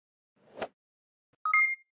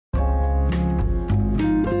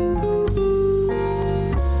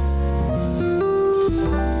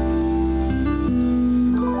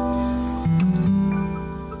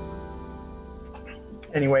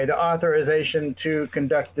anyway, the authorization to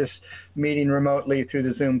conduct this meeting remotely through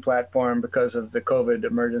the Zoom platform because of the COVID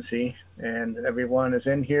emergency. And everyone is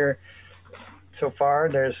in here so far.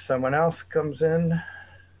 There's someone else comes in.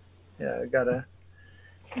 Yeah, I gotta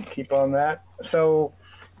keep on that. So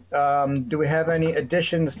do we have any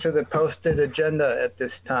additions to the posted agenda at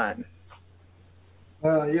this time?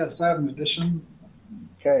 Yes, I have an addition.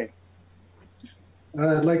 Okay.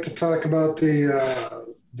 I'd like to talk about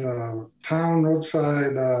the town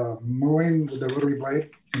roadside mowing with the rotary blade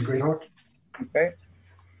in Great Hawk. Okay.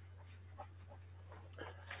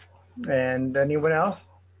 And anyone else?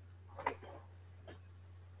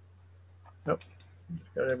 Nope.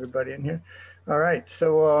 Got everybody in here. All right.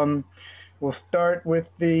 So we'll start with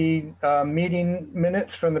the meeting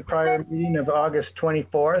minutes from the prior meeting of August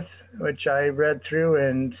 24th, which I read through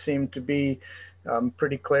and seemed to be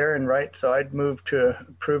pretty clear and right. So I'd move to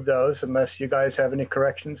approve those unless you guys have any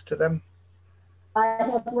corrections to them. I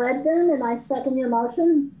have read them and I second your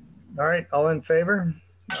motion. All right. All in favor?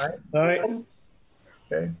 All right.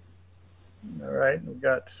 Okay. All right. We've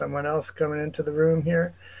got someone else coming into the room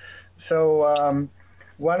here. So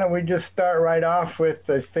why don't we just start right off with,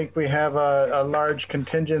 I think we have a large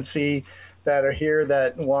contingency that are here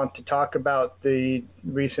that want to talk about the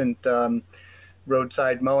recent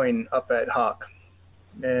roadside mowing up at Hawk.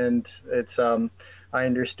 And it's, I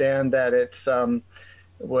understand that it's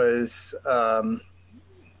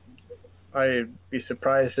I'd be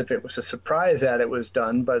surprised if it was a surprise that it was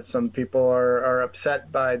done, but some people are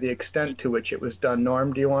upset by the extent to which it was done.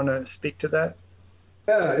 Norm, do you want to speak to that?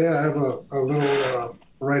 Yeah, I have a little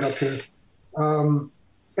write up here.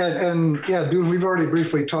 And yeah, Dune, we've already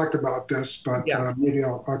briefly talked about this, but yeah. Maybe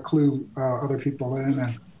I'll clue other people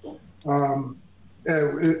in.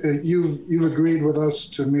 And you've agreed with us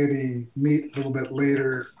to maybe meet a little bit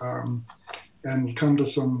later and come to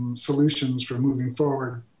some solutions for moving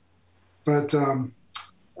forward. But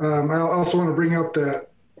I also want to bring up that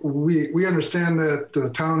we understand that the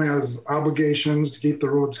town has obligations to keep the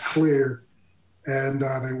roads clear, and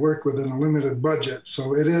they work within a limited budget.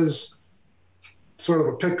 So it is sort of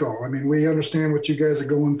a pickle. I mean, we understand what you guys are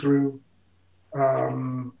going through,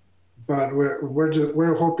 but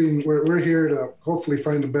we're hoping we're here to hopefully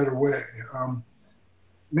find a better way.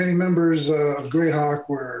 Many members of Great Hawk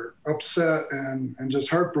were upset and just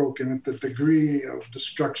heartbroken at the degree of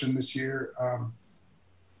destruction this year,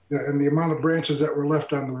 and the amount of branches that were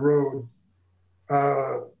left on the road.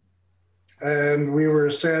 And we were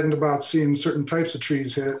saddened about seeing certain types of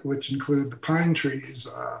trees hit, which include the pine trees.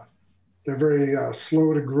 They're very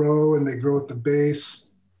slow to grow, and they grow at the base.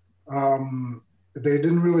 They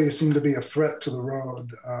didn't really seem to be a threat to the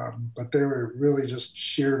road, but they were really just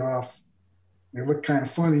sheared off. They looked kind of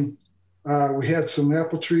funny. We had some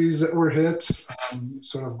apple trees that were hit,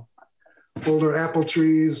 sort of older apple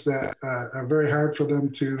trees that are very hard for them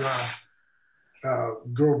to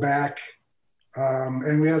grow back.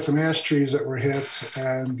 And we had some ash trees that were hit,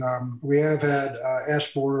 and we have had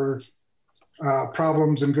ash borer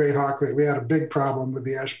problems in Great Hawk. We had a big problem with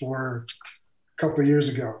the ash borer a couple of years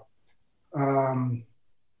ago.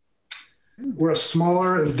 We're a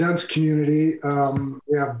smaller and dense community.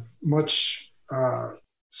 We have much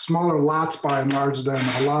smaller lots by and large than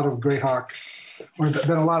a lot of Great Hawk, or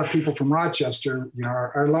than a lot of people from Rochester. You know,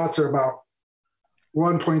 our lots are about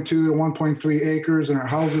 1.2 to 1.3 acres, and our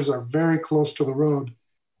houses are very close to the road.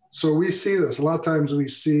 So we see this. A lot of times we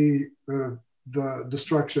see the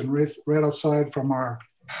destruction right outside from our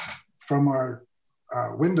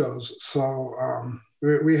windows. So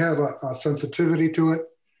we have a sensitivity to it.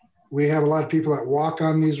 We have a lot of people that walk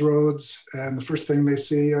on these roads, and the first thing they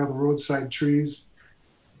see are the roadside trees.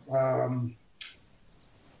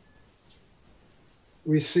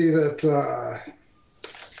 We see that,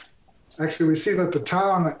 actually we see that the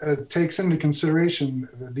town takes into consideration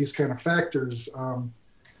these kind of factors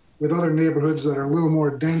with other neighborhoods that are a little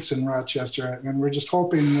more dense in Rochester. And we're just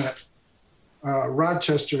hoping that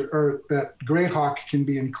Rochester, or that Great Hawk, can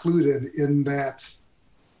be included in that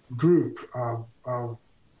group of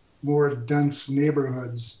more dense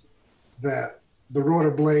neighborhoods that the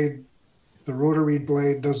rotary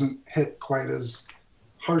blade doesn't hit quite as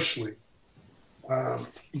harshly.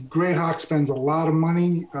 Great Hawk spends a lot of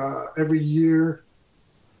money every year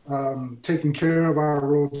taking care of our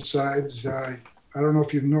roadsides. I don't know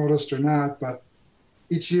if you've noticed or not, but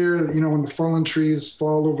each year, you know, when the fallen trees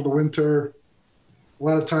fall over the winter, a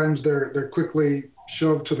lot of times they're quickly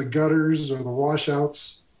shoved to the gutters or the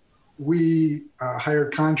washouts. We hire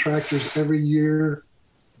contractors every year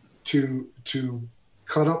to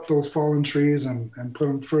cut up those fallen trees and put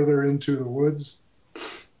them further into the woods.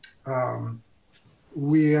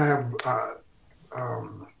 We have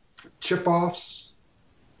chip-offs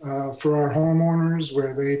for our homeowners,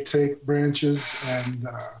 where they take branches and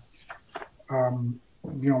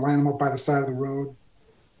line them up by the side of the road.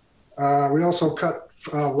 We also cut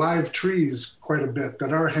live trees quite a bit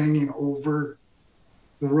that are hanging over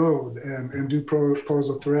the road and do pose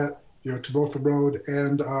a threat, to both the road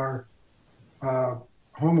and our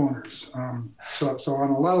homeowners. So on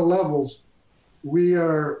a lot of levels, we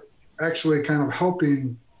are actually kind of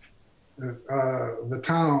helping the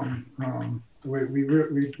town.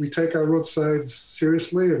 We take our roadsides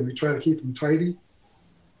seriously, and we try to keep them tidy.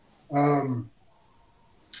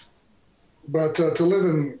 But to live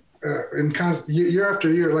in year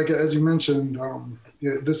after year, like as you mentioned,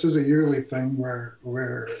 this is a yearly thing where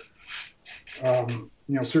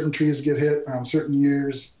certain trees get hit on certain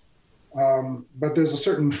years. But there's a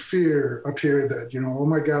certain fear up here that, oh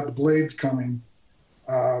my God, the blade's coming.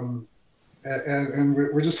 And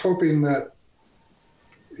we're just hoping that,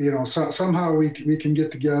 somehow we can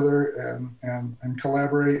get together and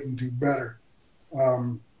collaborate and do better.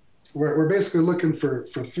 We're basically looking for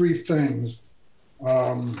three things.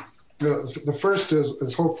 The first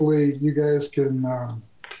is hopefully you guys can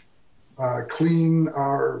clean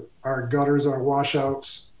our gutters, our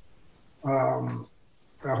washouts.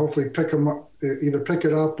 Hopefully pick them up, either pick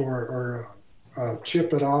it up or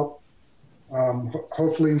chip it out.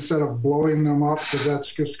 Hopefully instead of blowing them up, because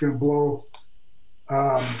that's just going to blow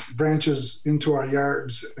branches into our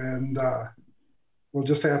yards, and we'll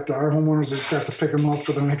just have to, our homeowners just have to pick them up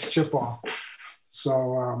for the next chip off.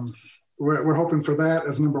 So we're hoping for that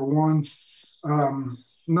as number one.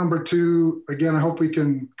 Number two, again, I hope we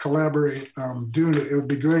can collaborate doing it. It would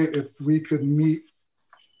be great if we could meet,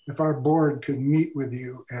 if our board could meet with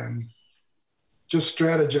you and just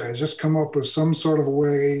strategize, just come up with some sort of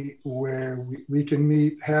way where we can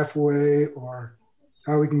meet halfway, or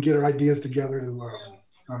how we can get our ideas together to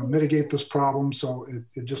mitigate this problem so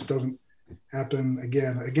it just doesn't happen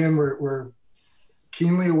again. Again, we're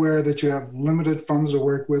keenly aware that you have limited funds to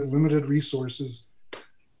work with, limited resources,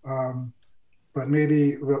 but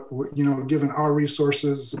maybe, given our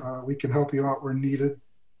resources, we can help you out where needed.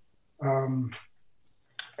 And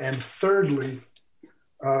thirdly,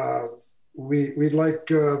 we'd like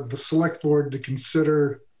the select board to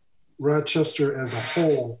consider Rochester as a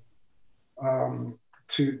whole,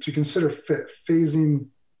 to consider phasing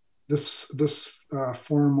this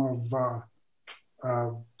form of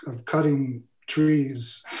cutting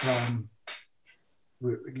trees.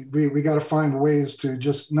 We got to find ways to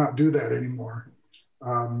just not do that anymore.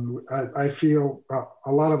 I feel,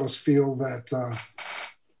 a lot of us feel that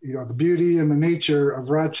the beauty and the nature of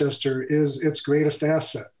Rochester is its greatest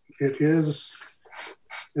asset. It's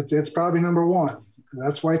probably number one.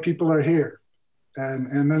 That's why people are here.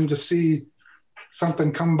 And then to see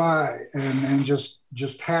something come by and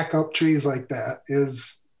just hack up trees like that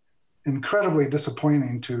is incredibly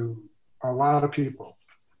disappointing to a lot of people.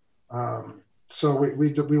 So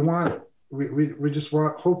we just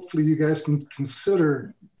want, hopefully you guys can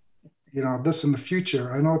consider, this in the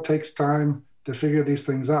future. I know it takes time to figure these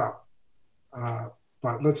things out,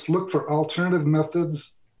 but let's look for alternative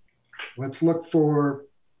methods. Let's look for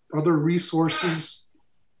other resources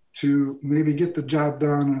to maybe get the job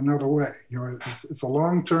done another way. It's a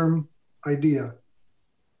long-term idea,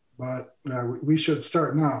 but we should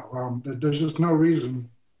start now. There's just no reason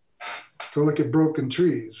to look at broken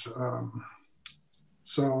trees. I'm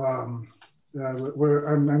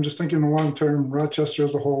just thinking the long-term, Rochester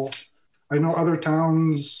as a whole. I know other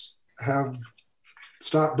towns have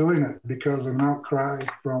stopped doing it because of an outcry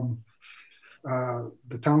from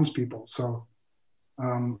the townspeople. So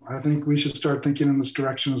I think we should start thinking in this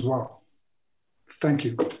direction as well. Thank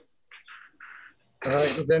you. All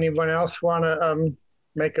right. Does anyone else want to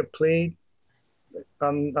make a plea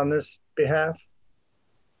on this behalf?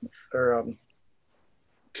 Or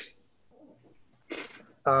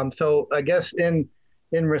so I guess in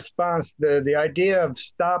response, the idea of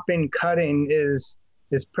stopping cutting is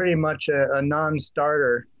pretty much a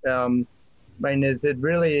non-starter. I mean, it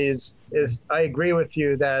really is. I agree with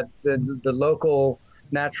you that the local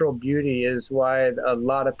natural beauty is why a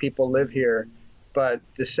lot of people live here, but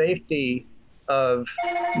the safety of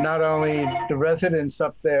not only the residents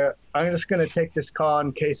up there. I'm just going to take this call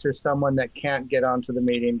in case there's someone that can't get onto the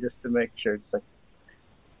meeting, just to make sure. It's like,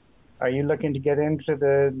 are you looking to get into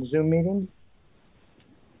the Zoom meeting?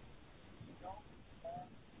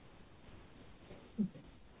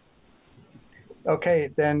 Okay,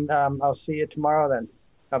 then I'll see you tomorrow then.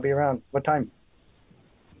 I'll be around. What time?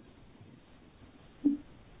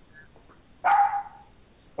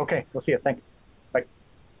 Okay, we'll see you. Thanks. Bye.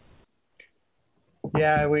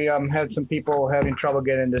 Yeah, we had some people having trouble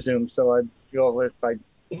getting into Zoom, so I feel if I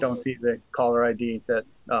don't see the caller ID that.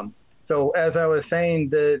 So as I was saying,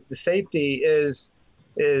 the safety is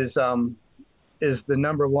is the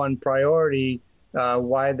number one priority.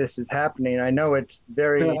 Why this is happening? I know it's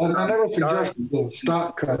very. Yeah, I never dark. suggested to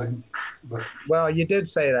stop cutting, but Well, you did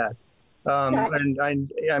say that. And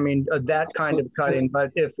I mean that kind of cutting.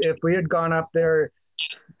 But if we had gone up there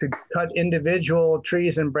to cut individual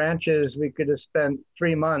trees and branches, we could have spent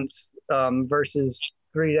 3 months versus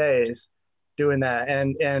 3 days doing that.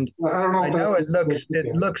 And I don't know I if know that's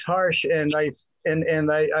it looks harsh, and I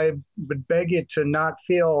would beg you to not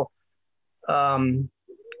feel um,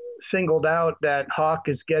 singled out that Hawk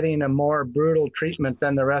is getting a more brutal treatment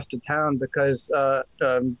than the rest of town, because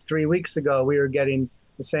 3 weeks ago we were getting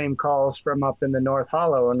the same calls from up in the North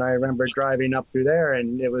Hollow, and I remember driving up through there,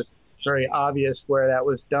 and it was very obvious where that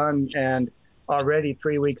was done. And already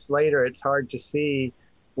 3 weeks later, it's hard to see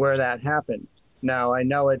where that happened. Now I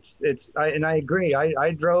know and I agree.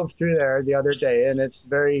 I drove through there the other day, and it's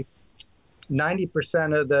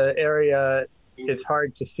 90% of the area. It's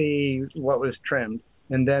hard to see what was trimmed.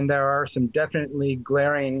 And then there are some definitely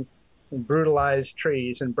glaring, brutalized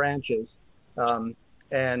trees and branches.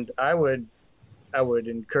 And I would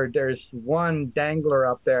encourage. There's one dangler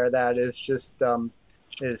up there that is just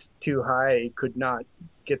is too high. He could not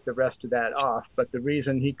get the rest of that off. But the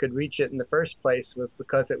reason he could reach it in the first place was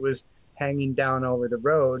because it was hanging down over the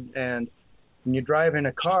road. And when you drive in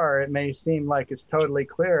a car, it may seem like it's totally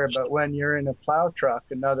clear, but when you're in a plow truck,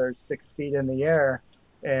 another 6 feet in the air,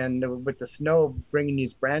 and with the snow bringing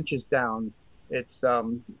these branches down, it's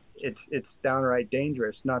downright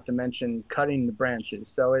dangerous. Not to mention cutting the branches.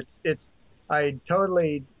 So it's I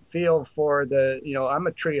totally feel for I'm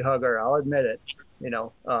a tree hugger. I'll admit it.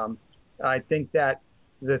 I think that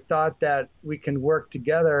the thought that we can work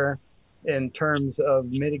together in terms of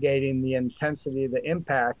mitigating the intensity of the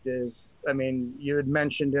impact is, I mean, you had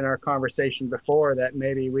mentioned in our conversation before that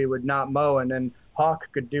maybe we would not mow and then Hawk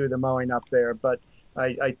could do the mowing up there. But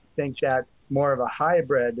I think that more of a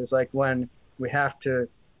hybrid is like when we have to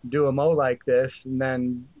do a mow like this, and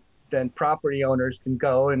then property owners can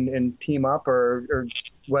go and team up, or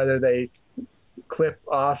whether they clip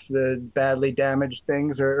off the badly damaged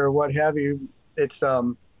things or what have you. It's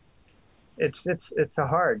a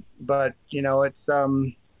hard, but it's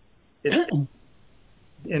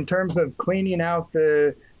in terms of cleaning out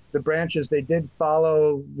the branches, they did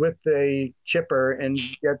follow with the chipper and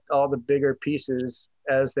get all the bigger pieces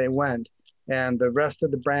as they went. And the rest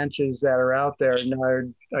of the branches that are out there, now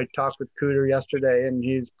I talked with Cooter yesterday, and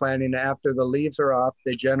he's planning, after the leaves are off,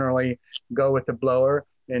 they generally go with the blower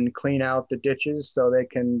and clean out the ditches so they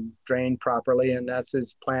can drain properly. And that's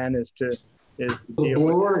his plan, is to deal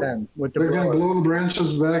with them with the blower. They're going to blow the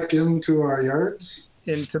branches back into our yards?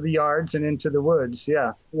 Into the yards and into the woods,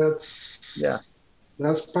 yeah. That's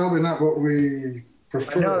probably not what we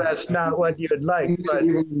prefer. I know that's not what you'd like, but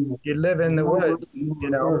you live in the woods,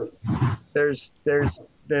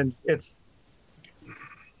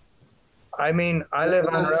 I mean, I live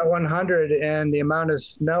on Route 100, and the amount of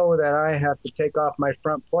snow that I have to take off my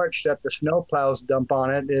front porch that the snow plows dump on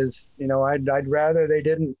it is, I'd rather they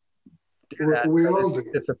didn't do that. We all do.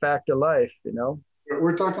 It's a fact of life,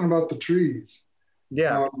 We're talking about the trees.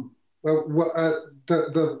 Yeah. We don't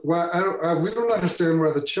understand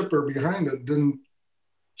why the chipper behind it didn't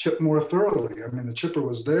chip more thoroughly. I mean, the chipper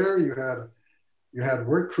was there. You had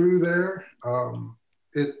work crew there.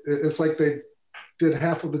 It's like they did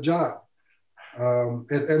half of the job, and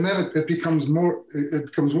then it becomes more. It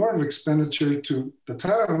becomes more of an expenditure to the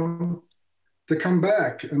town to come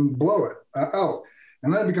back and blow it out,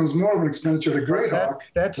 and then it becomes more of an expenditure to Great Hawk.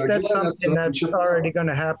 That's something that's already going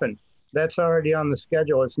to happen. That's already on the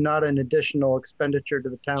schedule. It's not an additional expenditure to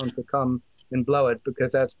the town to come and blow it,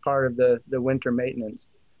 because that's part of the winter maintenance.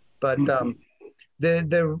 But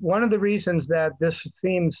the one of the reasons that this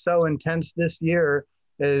seems so intense this year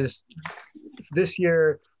is this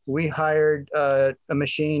year we hired a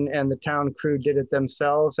machine and the town crew did it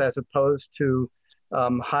themselves, as opposed to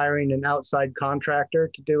hiring an outside contractor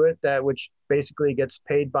to do it, which basically gets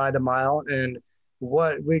paid by the mile. And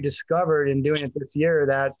what we discovered in doing it this year,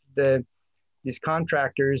 that these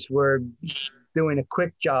contractors were doing a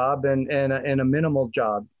quick job and a minimal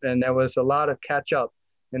job, and there was a lot of catch up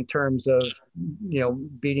in terms of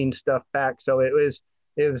beating stuff back. So it was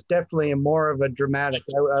definitely more of a dramatic.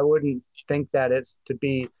 I wouldn't think that it's to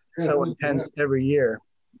be so intense every year.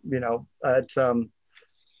 It's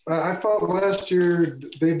I thought last year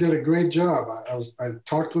they did a great job. I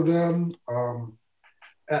talked with them,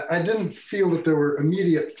 I didn't feel that there were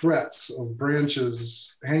immediate threats of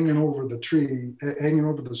branches hanging over the tree, hanging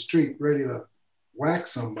over the street, ready to whack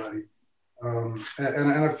somebody. And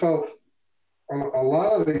I felt a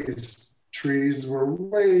lot of these trees were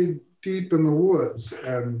way deep in the woods,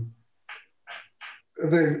 and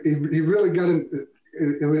he really got in.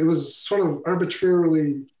 It was sort of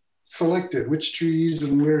arbitrarily selected which trees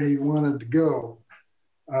and where he wanted to go,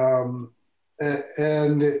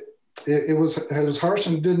 and it was harsh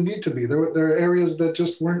and didn't need to be. There are areas that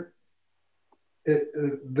just weren't.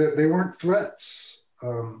 They weren't threats.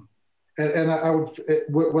 And I would,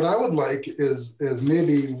 what I would like is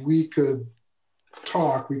maybe we could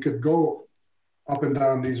talk. We could go up and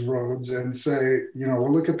down these roads and say,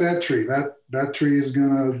 well, look at that tree. That tree is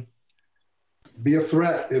going to be a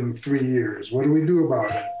threat in 3 years. What do we do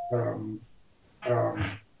about it?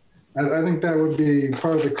 I think that would be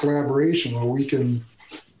part of the collaboration where we can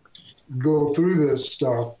go through this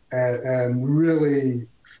stuff and really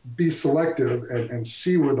be selective and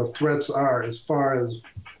see where the threats are as far as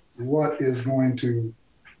what is going to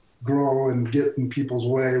grow and get in people's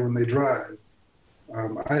way when they drive.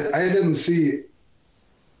 I didn't see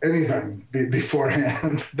anything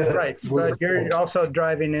beforehand. Right, but you're also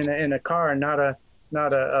driving in a car, not a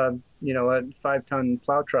 5-ton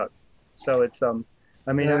plow truck. So it's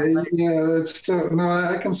it's still, no,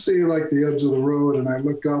 I can see like the edge of the road, and I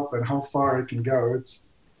look up and how far it can go. It's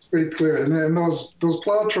pretty clear. And those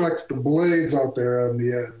plow trucks, the blades out there on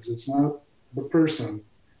the edge. It's not the person.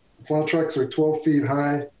 The plow trucks are 12 feet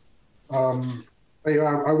high. I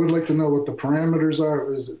would like to know what the parameters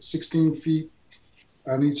are. Is it 16 feet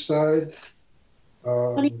on each side?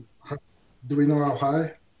 Do we know how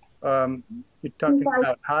high? You're talking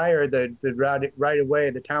about high or the right of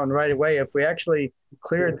way, the town right of way. If we actually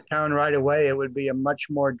cleared the town right of way, it would be a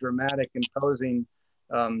much more dramatic, imposing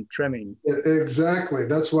trimming. Exactly.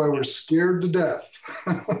 That's why we're scared to death.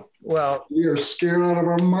 Well, we are scared out of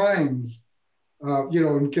our minds.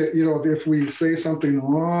 If we say something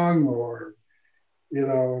wrong, or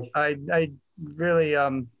I really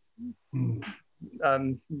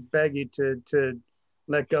beg you to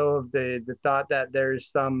let go of the thought that there's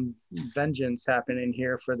some vengeance happening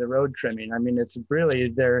here for the road trimming. I mean, it's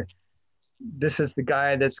really this is the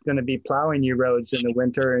guy that's going to be plowing your roads in the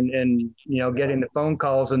winter and getting the phone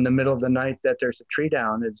calls in the middle of the night that there's a tree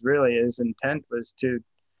down. It's really, his intent was to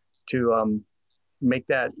make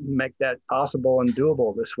that possible and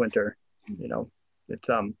doable this winter. It's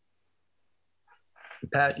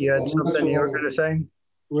Pat, you had something you were going to say?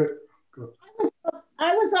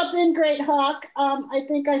 I was up in Great Hawk. I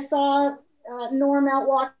think I saw Norm out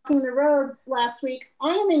walking the roads last week. I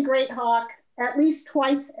am in Great Hawk at least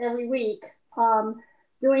twice every week,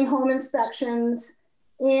 doing home inspections.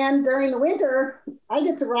 And during the winter, I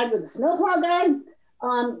get to ride with the snowplow guy.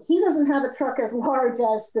 He doesn't have a truck as large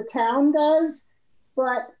as the town does,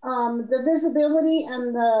 but the visibility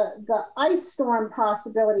and the ice storm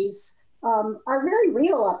possibilities are very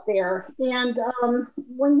real up there. And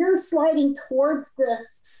when you're sliding towards the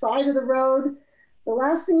side of the road, the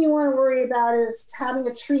last thing you want to worry about is having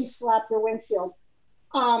a tree slap your windshield.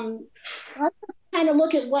 I kind of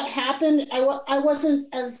look at what happened. I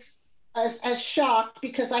wasn't as shocked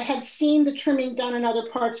because I had seen the trimming done in other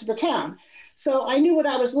parts of the town. So I knew what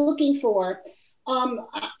I was looking for.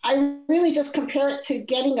 I really just compare it to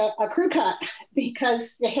getting a crew cut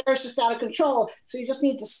because the hair is just out of control. So you just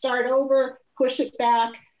need to start over, push it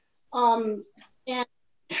back. And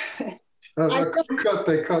a crew cut,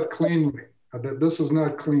 they cut cleanly. This is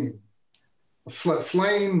not clean.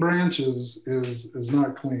 Flaying branches is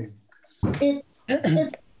not clean.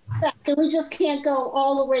 It's back, and we just can't go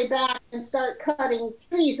all the way back and start cutting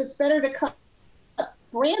trees. It's better to cut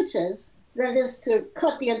branches than it is to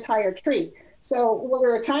cut the entire tree. So what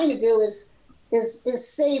we're trying to do is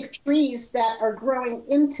save trees that are growing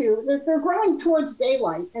they're growing towards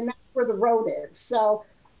daylight, and that's where the road is. So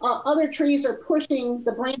other trees are pushing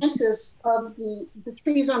the branches of the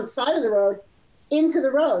trees on the side of the road into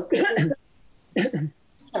the road.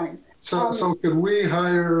 So could we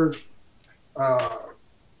hire our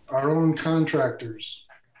own contractors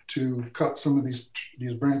to cut some of these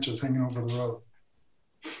branches hanging over the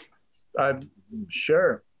road?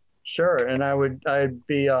 Sure. And I'd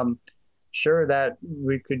be sure that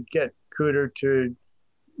we could get Cooter to,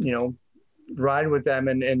 ride with them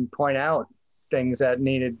and point out things that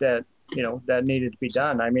needed to be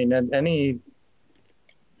done. I mean,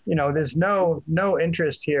 there's no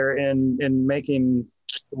interest here in making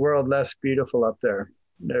the world less beautiful up there.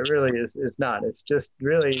 There really is not. It's just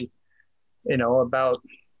really, about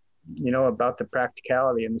the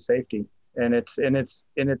practicality and the safety. And it's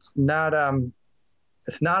not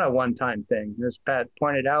it's not a one-time thing. As Pat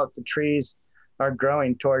pointed out, the trees are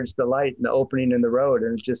growing towards the light and the opening in the road,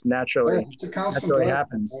 and it just naturally It's a constant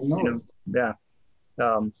happens. I know. Yeah.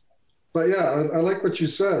 But yeah, I like what you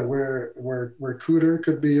said, where Cooter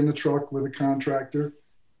could be in the truck with a contractor,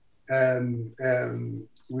 and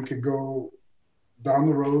we could go down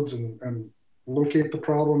the roads and locate the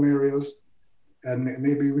problem areas, and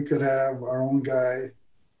maybe we could have our own guy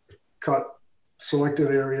cut selected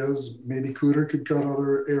areas. Maybe Cooter could cut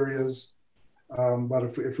other areas. But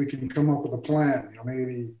if we can come up with a plan,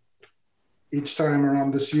 maybe each time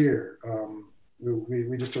around this year,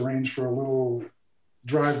 we just arrange for a little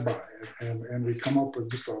drive-by, and we come up with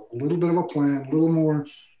just a little bit of a plan, a little more,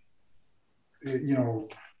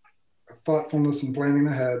 thoughtfulness and planning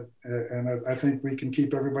ahead. And I think we can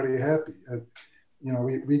keep everybody happy.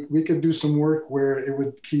 We could do some work where it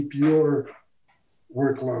would keep your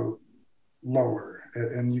workload lower,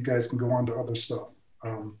 and you guys can go on to other stuff.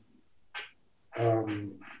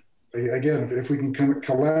 Again, if we can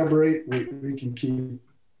collaborate, we can keep,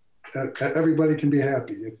 everybody can be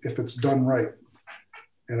happy if it's done right.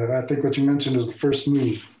 And I think what you mentioned is the first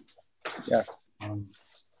move. Yeah.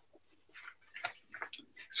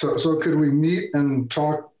 So could we meet and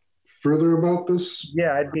talk further about this?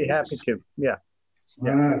 Yeah, I'd be happy to. Yeah.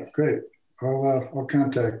 All right, great. I'll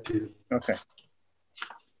contact you. Okay.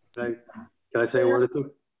 Can I say a word or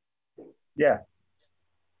two? Yeah.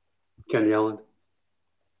 Ken Yellen.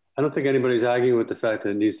 I don't think anybody's arguing with the fact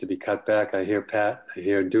that it needs to be cut back. I hear Pat, I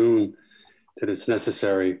hear Dune, that it's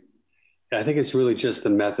necessary. I think it's really just the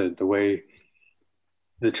method, the way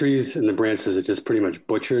the trees and the branches are just pretty much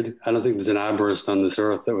butchered. I don't think there's an arborist on this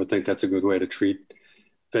earth that would think that's a good way to treat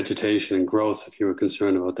vegetation and growth if you were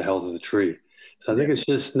concerned about the health of the tree. So I think it's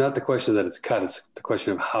just not the question that it's cut, it's the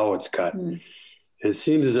question of how it's cut. It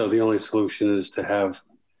seems as though the only solution is to have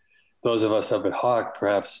those of us up at Hawk,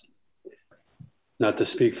 perhaps not to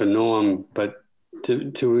speak for Norm, but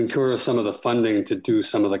to incur some of the funding to do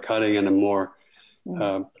some of the cutting in a more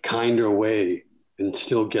kinder way and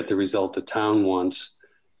still get the result the town wants.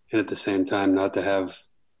 And at the same time, not to have,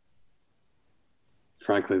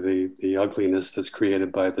 frankly, the ugliness that's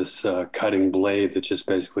created by this cutting blade that just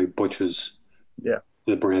basically butchers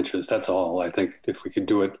the branches. That's all. I think if we could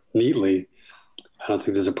do it neatly, I don't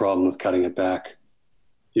think there's a problem with cutting it back.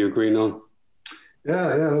 You agree, Norm? Yeah,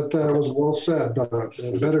 that was well said.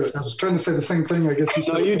 Better. I was trying to say the same thing. I guess you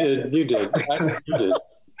said. No, you did. You did. You did.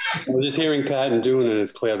 I was just hearing Pat and doing it.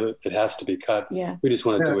 It's clear that it has to be cut. Yeah. We just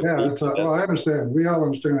want to do it. Yeah, well, I understand. We all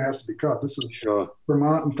understand it has to be cut. This is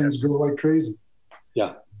Vermont, and things go like crazy.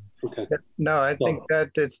 Yeah. Okay. No, I think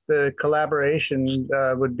that it's the collaboration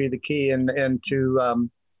would be the key, and to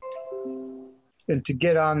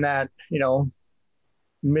get on that,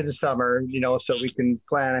 midsummer, so we can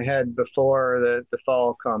plan ahead before the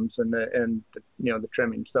fall comes and the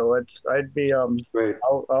trimming. So I'd be great.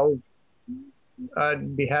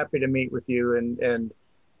 I'd be happy to meet with you, and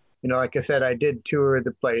like I said, I did tour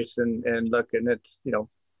the place and look, and it's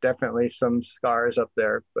definitely some scars up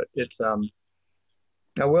there, but it's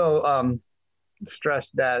I will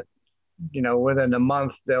stress that within a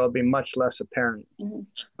month there will be much less apparent.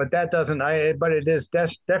 But that doesn't but it is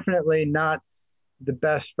definitely not the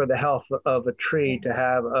best for the health of a tree to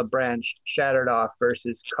have a branch shattered off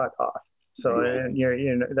versus cut off. So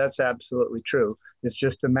that's absolutely true. It's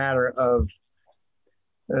just a matter of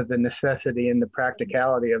the necessity and the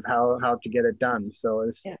practicality of how to get it done. So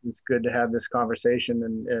it's good to have this conversation,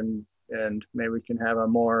 and maybe we can have a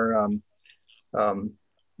more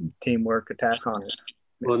teamwork attack on it.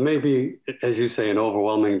 Well, it may be, as you say, an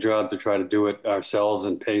overwhelming job to try to do it ourselves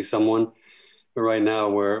and pay someone. But right now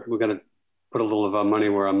we're going to put a little of our money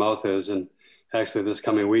where our mouth is. And actually this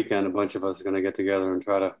coming weekend, a bunch of us are going to get together and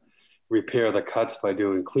try to repair the cuts by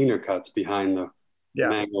doing cleaner cuts behind the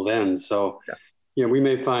mangled ends. So, we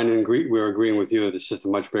may find, and we're agreeing with you, that it's just a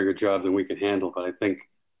much bigger job than we can handle, but I think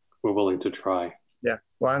we're willing to try. Yeah.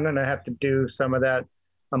 Well, I'm going to have to do some of that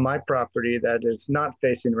on my property that is not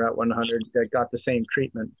facing Route 100 that got the same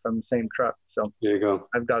treatment from the same truck. So there you go.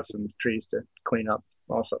 I've got some trees to clean up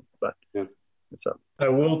also, but it's up. I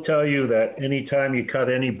will tell you that anytime you cut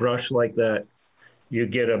any brush like that, you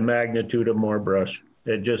get a magnitude of more brush.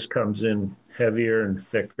 It just comes in heavier and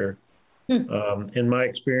thicker. In my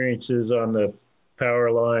experiences on the power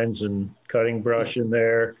lines and cutting brush in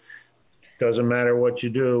there, doesn't matter what you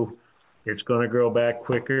do, it's going to grow back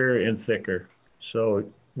quicker and thicker. So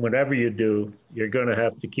whatever you do, you're going to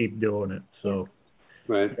have to keep doing it. So,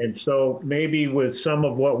 right. And so maybe with some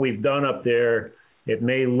of what we've done up there, it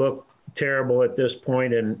may look terrible at this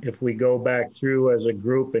point. And if we go back through as a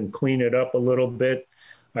group and clean it up a little bit,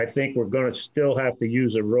 I think we're going to still have to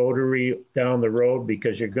use a rotary down the road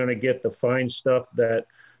because you're going to get the fine stuff that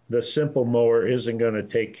the simple mower isn't going to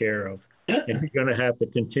take care of. And you're going to have to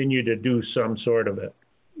continue to do some sort of it.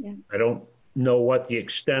 Yeah. I don't know what the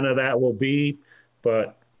extent of that will be,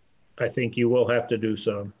 but I think you will have to do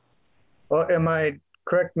some. Well,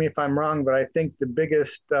 correct me if I'm wrong, but I think the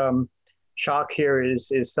biggest shock here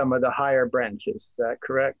is some of the higher branches. Is that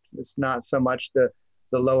correct? It's not so much the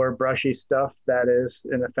lower brushy stuff that is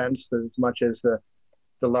an offense as much as the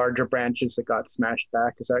larger branches that got smashed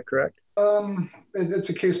back. Is that correct? It's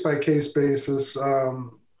a case by case basis.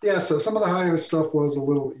 Yeah, so some of the higher stuff was a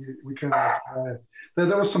little, we kind of,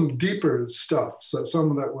 there was some deeper stuff. So some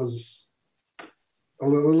of that was a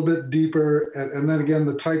little bit deeper. And then again,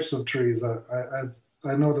 the types of trees.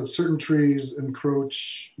 I know that certain trees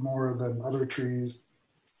encroach more than other trees.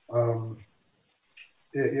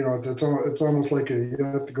 It's almost like you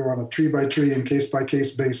have to go on a tree by tree and case by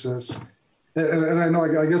case basis. And I know,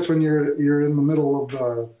 I guess when you're in the middle of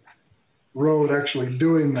the road actually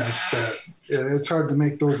doing this, that it's hard to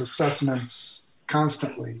make those assessments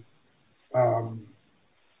constantly.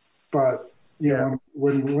 But you know,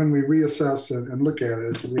 when we reassess and look at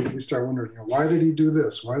it, we start wondering, why did he do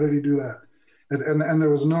this? Why did he do that? And there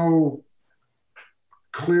was no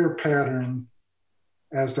clear pattern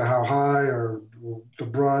as to how high or the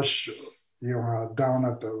brush, down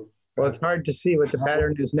at the. Well, it's hard to see what the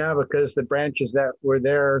pattern is now because the branches that were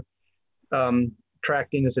there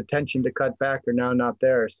attracting his attention to cut back are now not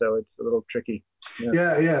there. So it's a little tricky.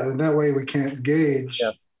 Yeah. And that way we can't gauge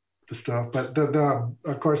the stuff. But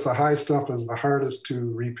of course, the high stuff is the hardest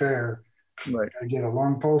to repair. Right. I get a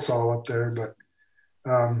long pole saw up there, but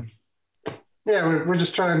we're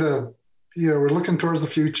just trying to, we're looking towards the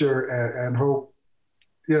future and hope,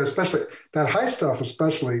 especially that high stuff,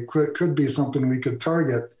 especially could be something we could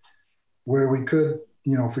target where we could,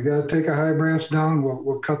 if we got to take a high branch down,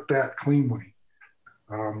 we'll cut that cleanly.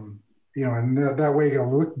 And that way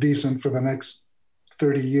it'll look decent for the next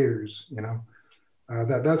 30 years,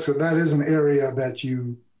 that is an area that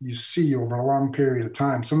you see over a long period of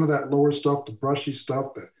time. Some of that lower stuff, the brushy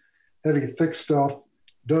stuff, the heavy, thick stuff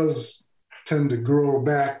does tend to grow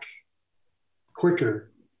back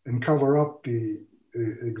quicker and cover up the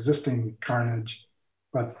existing carnage.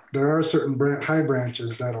 But there are certain high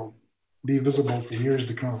branches that'll be visible for years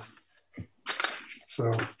to come.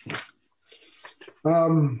 So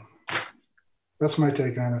that's my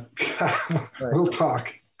take on it. We'll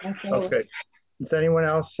talk. Okay. Does anyone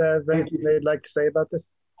else have anything they'd like to say about this?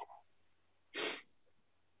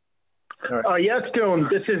 Right. Yes, Doon.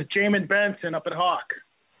 This is Jamin Benson up at Hawk.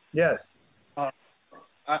 Yes.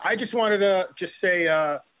 I just wanted to say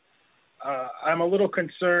I'm a little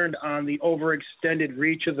concerned on the overextended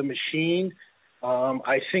reach of the machine.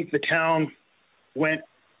 I think the town went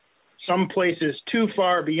some places too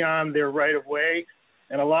far beyond their right of way,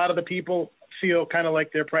 and a lot of the people feel kind of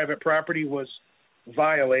like their private property was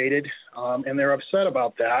violated, and they're upset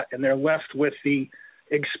about that, and they're left with the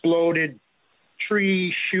exploded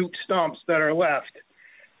tree shoot stumps that are left.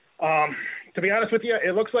 To be honest with you,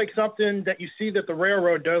 it looks like something that you see that the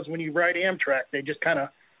railroad does when you ride Amtrak. They just kind of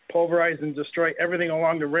pulverize and destroy everything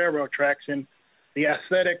along the railroad tracks, and the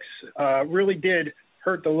aesthetics really did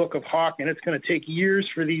hurt the look of Hawk, and it's going to take years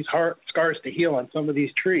for these scars to heal on some of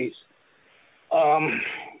these trees.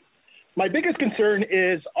 My biggest concern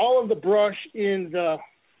is all of the brush in the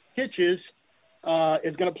ditches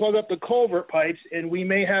is going to plug up the culvert pipes, and we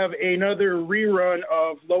may have another rerun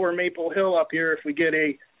of Lower Maple Hill up here if we get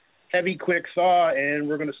a heavy, quick thaw, and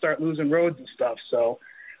we're going to start losing roads and stuff. So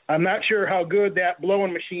I'm not sure how good that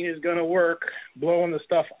blowing machine is going to work, blowing the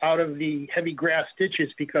stuff out of the heavy grass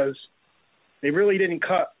ditches, because they really didn't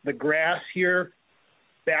cut the grass here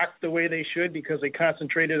back the way they should because they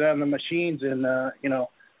concentrated on the machines. And,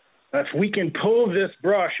 if we can pull this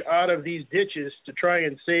brush out of these ditches to try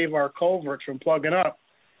and save our culverts from plugging up,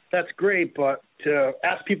 that's great. But to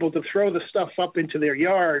ask people to throw the stuff up into their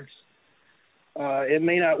yards, it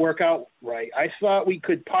may not work out right. I thought we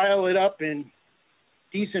could pile it up in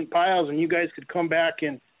decent piles and you guys could come back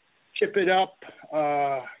and chip it up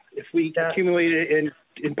if we accumulate it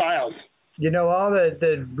in piles. All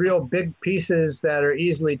the real big pieces that are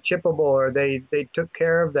easily chippable, or they took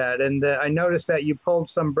care of that. And I noticed that you pulled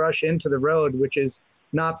some brush into the road, which is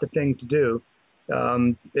not the thing to do.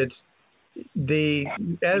 As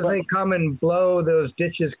they come and blow those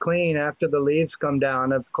ditches clean after the leaves come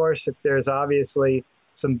down, of course, if there's obviously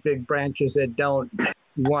some big branches that don't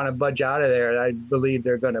want to budge out of there, I believe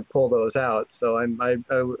they're going to pull those out. So I'm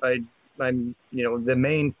the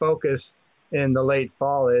main focus in the late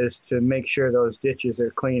fall is to make sure those ditches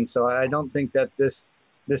are clean. So I don't think that this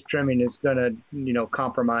this trimming is going to,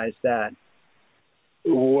 compromise that.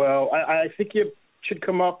 Well, I think you should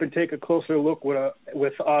come up and take a closer look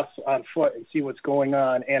with us on foot and see what's going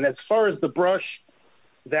on. And as far as the brush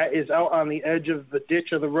that is out on the edge of the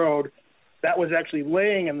ditch of the road, that was actually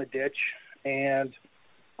laying in the ditch. And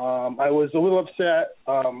I was a little upset.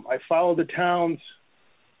 I followed the town's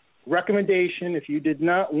recommendation, if you did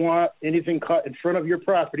not want anything cut in front of your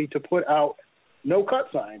property, to put out no cut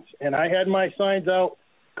signs. And I had my signs out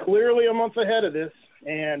clearly a month ahead of this,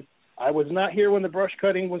 and I was not here when the brush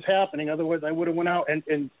cutting was happening. Otherwise, I would have went out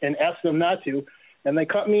and asked them not to, and they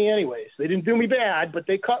cut me anyways. They didn't do me bad, but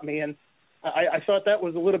they cut me, and I thought that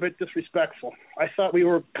was a little bit disrespectful. I thought we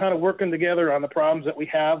were kind of working together on the problems that we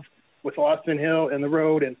have with Austin Hill and the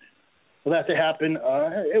road, and for that to happen,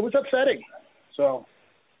 it was upsetting. So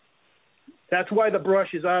that's why the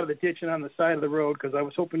brush is out of the ditch and on the side of the road, because I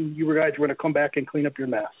was hoping you guys were going to come back and clean up your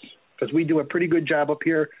mess, because we do a pretty good job up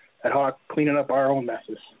here at Hawk cleaning up our own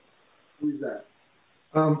messes. Who's that?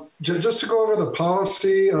 Just to go over the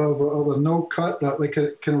policy of a no cut, like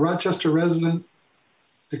can a Rochester resident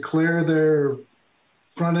declare their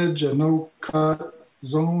frontage a no cut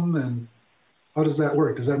zone, and how does that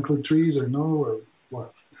work? Does that include trees or no, or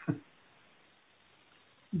what?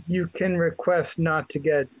 You can request not to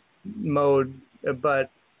get mowed,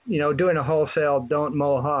 but doing a wholesale don't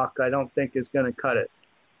mow Hawk, I don't think is going to cut it.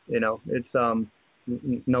 It's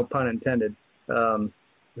no pun intended. But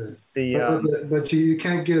you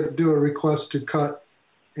can't do a request to cut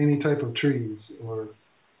any type of trees, or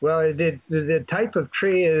well, the type of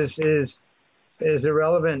tree is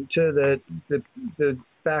irrelevant to the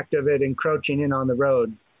fact of it encroaching in on the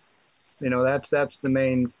road. That's the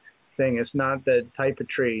main thing. It's not the type of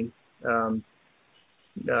tree.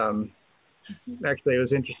 Actually, it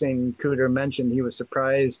was interesting. Cooter mentioned he was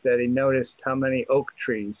surprised that he noticed how many oak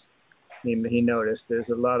trees he noticed. There's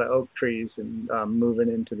a lot of oak trees and moving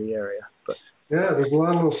into the area. But yeah, there's a lot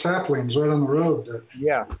of little saplings right on the road.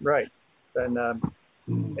 Yeah, right. And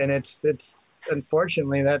it's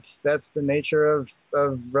unfortunately that's the nature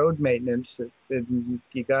of road maintenance. You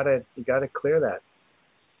gotta clear that.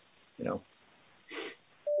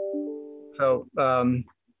 So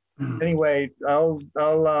anyway, I'll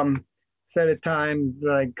set a time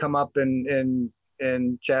when I come up and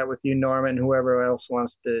chat with you, Norman, whoever else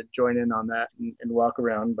wants to join in on that and walk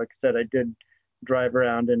around. Like I said, I did drive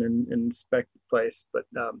around and inspect the place, but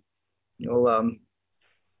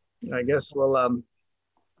I guess we'll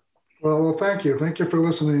well, thank you for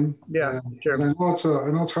listening. Yeah, sure. And I know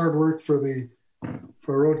it's hard work for a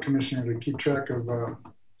road commissioner to keep track of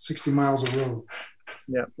 60 miles of road.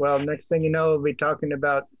 Yeah, well, next thing you know, we'll be talking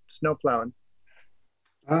about snow plowing.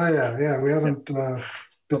 Oh yeah, we haven't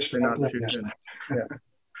pitched about that yet. Yeah.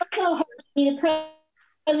 It's so hard to be the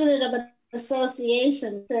president of an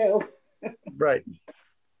association too. Right.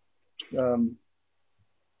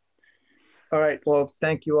 All right. Well,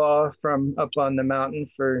 thank you all from up on the mountain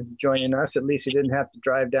for joining us. At least you didn't have to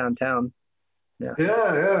drive downtown.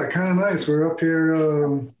 Yeah, kind of nice. We're up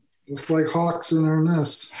here just like hawks in our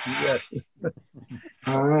nest. Yes.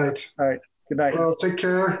 All right. Good night. Well, take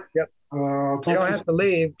care. Yep. You don't have to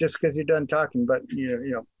leave just because you're done talking, but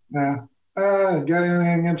Yeah. Got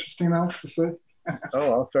anything interesting else to say?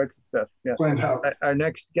 Oh, all sorts of stuff. Yeah. Find out. Our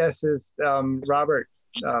next guest is Robert.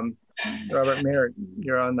 Robert Mayer.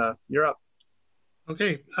 You're up.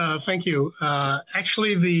 Okay. Thank you.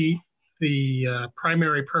 Actually, the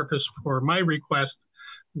primary purpose for my request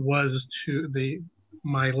was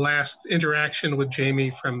my last interaction with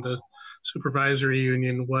Jamie from the supervisory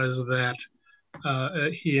union was that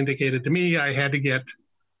he indicated to me I had to get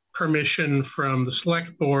permission from the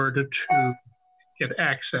select board to get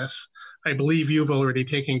access. I believe you've already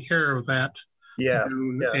taken care of that. Yeah.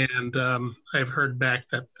 And I've heard back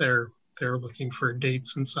that they're looking for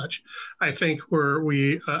dates and such. I think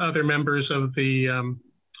other members of the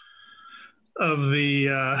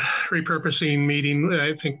repurposing meeting,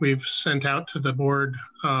 I think we've sent out to the board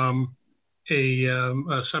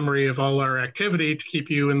a summary of all our activity to keep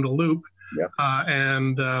you in the loop. Yep.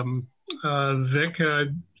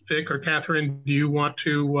 Vic or Catherine, do you want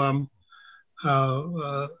to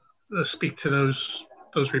speak to those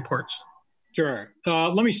reports? Sure.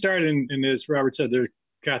 Let me start, and as Robert said,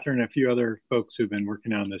 Catherine and a few other folks who've been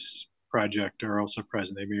working on this project are also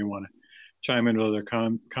present. They may want to chime in with other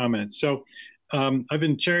comments. So I've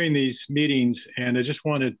been chairing these meetings, and I just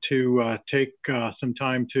wanted to take some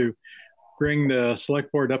time to bring the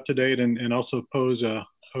select board up to date and also pose a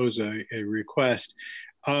request.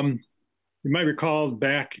 You might recall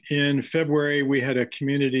back in February, we had a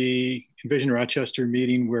community Envision Rochester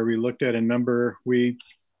meeting where we looked at people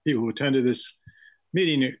who attended this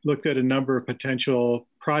meeting looked at a number of potential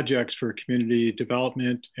projects for community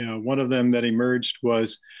development. One of them that emerged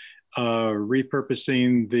was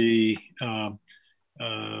repurposing the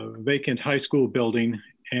vacant high school building.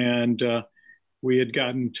 And we had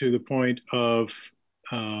gotten to the point of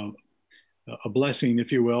a blessing,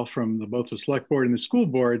 if you will, from both the select board and the school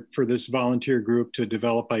board for this volunteer group to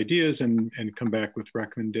develop ideas and come back with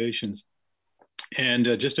recommendations. And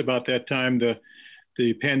just about that time, the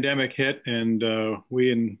pandemic hit, and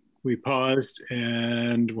we paused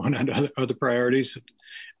and went on to other priorities.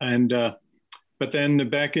 And but then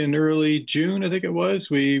back in early June, I think it was,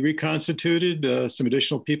 we reconstituted. Some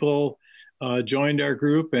additional people joined our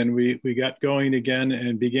group, and we got going again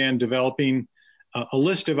and began developing a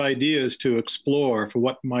list of ideas to explore for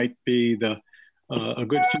what might be a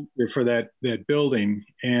good future for that building.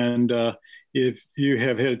 And if you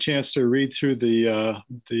have had a chance to read through the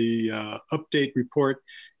update report,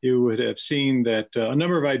 you would have seen that a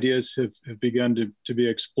number of ideas have begun to be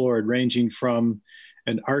explored, ranging from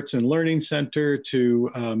an arts and learning center to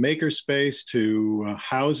makerspace to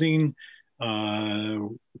housing.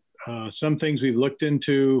 Some things we've looked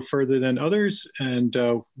into further than others, and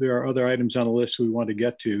there are other items on the list we want to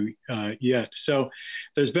get to yet. So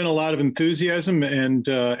there's been a lot of enthusiasm and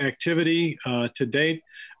activity to date,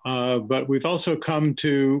 but we've also come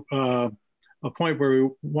to a point where we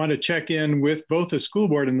want to check in with both the school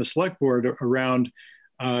board and the select board around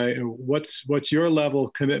what's your level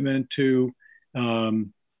of commitment to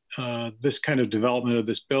this kind of development of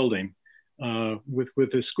this building.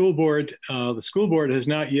 With the school board has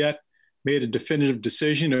not yet made a definitive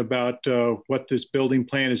decision about what this building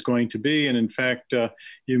plan is going to be. And in fact,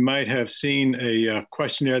 you might have seen a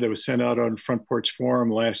questionnaire that was sent out on Front Porch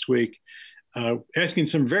Forum last week, asking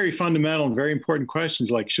some very fundamental and very important questions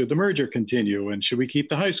like, should the merger continue? And should we keep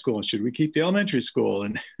the high school? And should we keep the elementary school?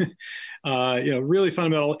 And, really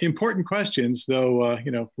fundamental, important questions, though,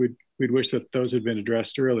 we'd wish that those had been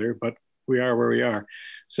addressed earlier, but we are where we are.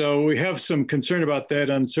 So we have some concern about that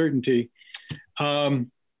uncertainty. On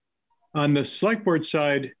the select board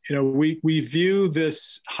side, we view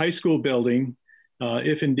this high school building,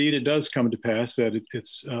 if indeed it does come to pass that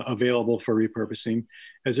it's available for repurposing,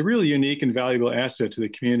 as a really unique and valuable asset to the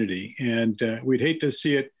community. And we'd hate to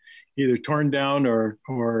see it either torn down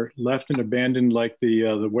or left and abandoned like the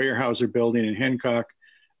Weyerhaeuser building in Hancock,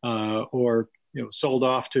 or sold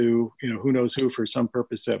off to who knows who for some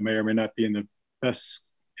purpose that may or may not be in the best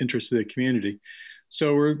interest of the community.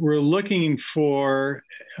 So we're looking for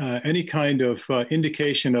any kind of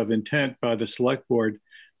indication of intent by the select board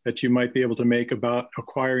that you might be able to make about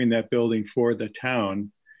acquiring that building for the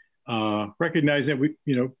town. Recognizing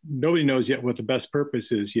that nobody knows yet what the best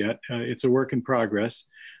purpose is yet. It's a work in progress,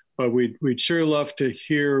 but we'd sure love to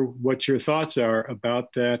hear what your thoughts are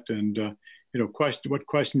about that, and what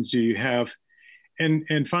questions do you have?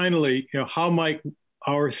 And finally, how might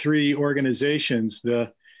our three organizations,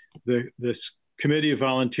 the committee of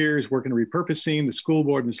volunteers working on repurposing, the school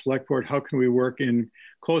board and the select board, how can we work in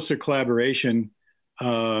closer collaboration?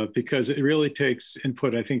 Because it really takes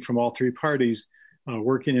input, I think, from all three parties,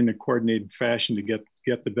 working in a coordinated fashion to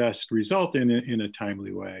get the best result in a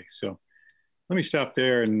timely way. So let me stop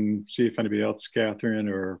there and see if anybody else, Catherine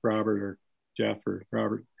or Robert or Jeff or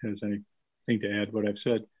Robert, has anything to add to what I've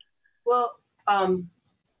said. Well,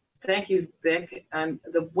 thank you, Vic. And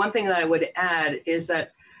the one thing that I would add is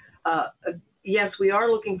that, yes, we are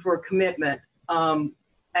looking for a commitment,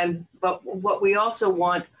 but what we also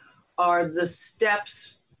want are the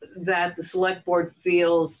steps that the select board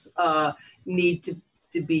feels need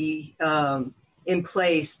to be in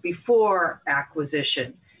place before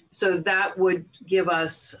acquisition. So that would give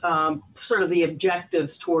us sort of the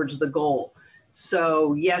objectives towards the goal.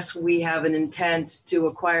 So yes, we have an intent to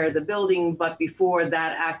acquire the building, but before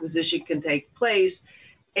that acquisition can take place,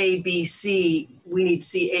 ABC, we need to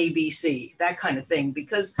see ABC, that kind of thing,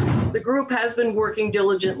 because the group has been working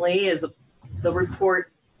diligently, as the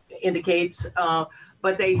report indicates,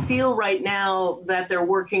 but they feel right now that they're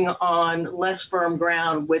working on less firm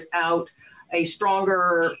ground without a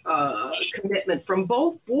stronger commitment from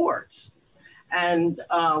both boards. And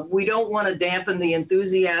we don't want to dampen the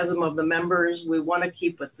enthusiasm of the members. We want to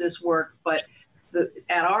keep with this work. But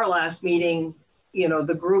at our last meeting,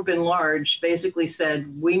 the group in large basically said,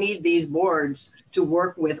 we need these boards to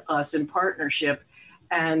work with us in partnership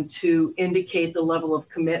and to indicate the level of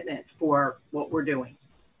commitment for what we're doing.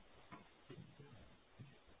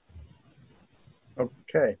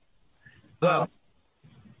 Okay. Go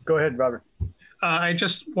ahead, Robert. I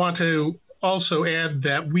just want to also add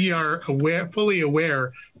that we are fully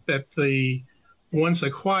aware that once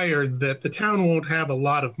acquired, that the town won't have a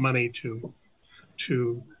lot of money to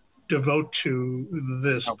to devote to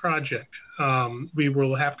this project. We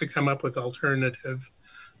will have to come up with alternative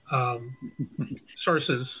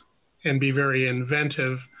sources and be very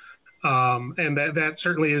inventive, and that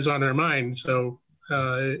certainly is on our mind. So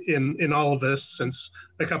in all of this, since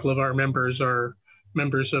a couple of our members are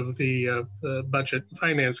members of the Budget and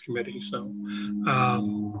Finance Committee, so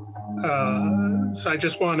I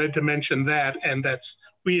just wanted to mention that, and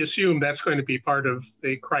we assume that's going to be part of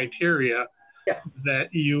the criteria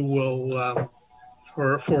that you will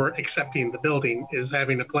for accepting the building, is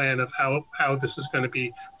having a plan of how this is going to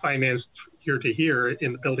be financed year to year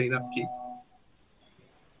in the building upkeep.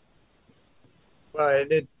 Well,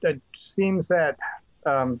 it seems that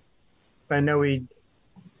I know we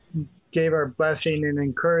gave our blessing and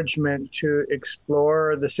encouragement to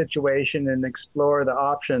explore the situation and explore the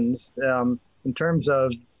options. In terms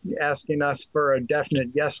of asking us for a definite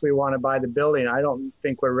yes, we want to buy the building, I don't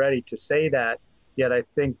think we're ready to say that yet. I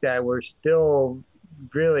think that we're still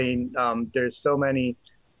really, there's so many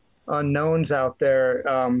unknowns out there.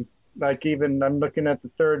 Like even I'm looking at the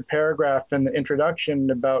third paragraph in the introduction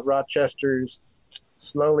about Rochester's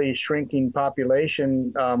slowly shrinking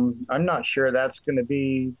population. I'm not sure that's going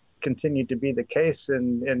to continue to be the case.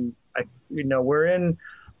 And we're in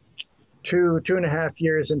 2.5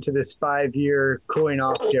 years into this 5-year cooling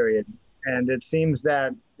off period. And it seems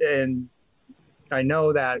that, and I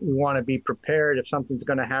know that we want to be prepared if something's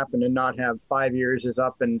going to happen and not have 5 years is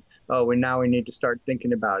up and, now we need to start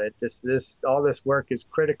thinking about it. All this work is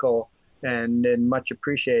critical and much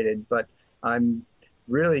appreciated, but I'm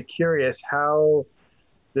really curious how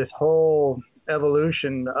this whole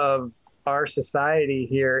evolution of our society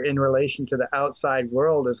here in relation to the outside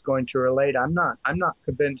world is going to relate. I'm not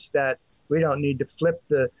convinced that we don't need to flip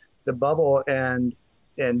the bubble and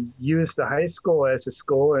use the high school as a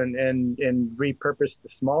school and repurpose the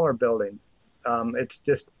smaller building. I'm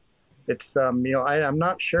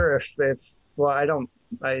not sure I don't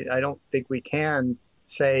think we can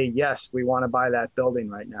say, yes, we want to buy that building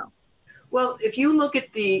right now. Well, if you look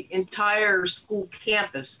at the entire school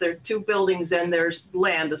campus, there are 2 buildings and there's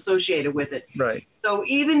land associated with it. Right. So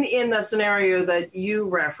even in the scenario that you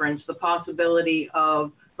referenced, the possibility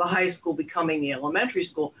of the high school becoming the elementary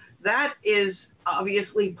school, that is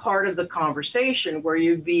obviously part of the conversation where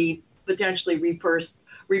you'd be potentially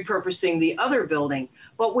repurposing the other building.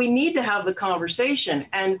 But we need to have the conversation.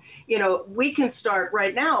 And, we can start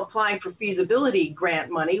right now applying for feasibility grant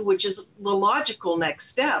money, which is the logical next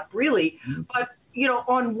step, really. Mm-hmm. But,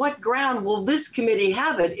 on what ground will this committee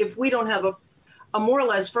have it if we don't have a more or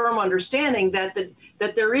less firm understanding that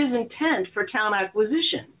there is intent for town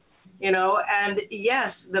acquisition? And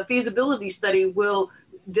yes, the feasibility study will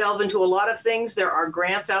delve into a lot of things. There are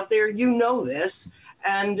grants out there, this,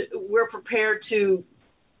 and we're prepared to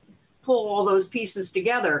pull all those pieces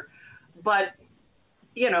together. But,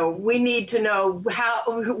 we need to know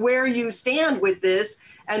where you stand with this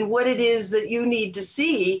and what it is that you need to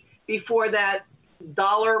see before that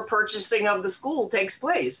dollar purchasing of the school takes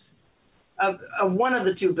place, of one of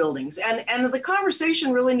the 2 buildings. And the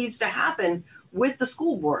conversation really needs to happen with the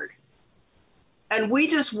school board. And we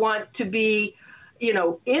just want to be,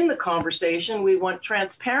 in the conversation. We want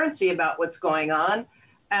transparency about what's going on.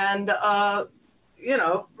 And,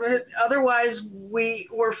 otherwise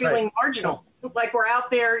we're feeling marginal, like we're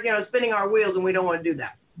out there, spinning our wheels, and we don't want to do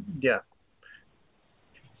that. Yeah.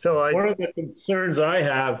 So one of the concerns I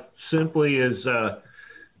have simply is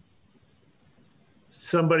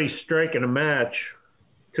somebody striking a match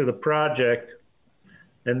to the project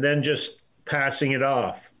and then just passing it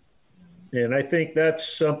off. And I think that's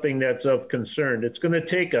something that's of concern. It's going to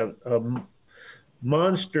take a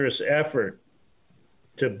monstrous effort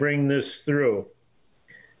to bring this through.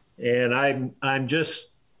 And I'm just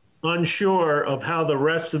unsure of how the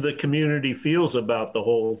rest of the community feels about the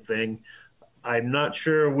whole thing. I'm not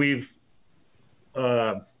sure we've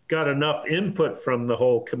got enough input from the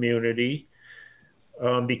whole community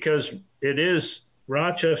because it is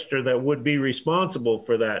Rochester that would be responsible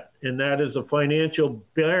for that. And that is a financial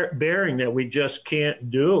bearing that we just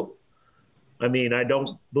can't do. I mean, I don't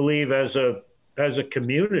believe as a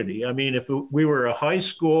community. I mean, if we were a high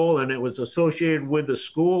school and it was associated with the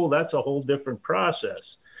school, that's a whole different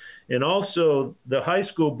process. And also the high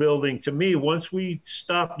school building, to me, once we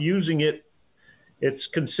stop using it, it's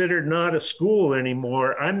considered not a school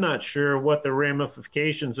anymore. I'm not sure what the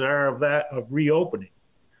ramifications are of reopening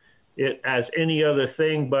it as any other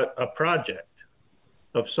thing but a project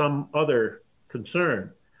of some other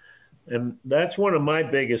concern. And that's one of my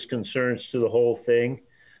biggest concerns to the whole thing.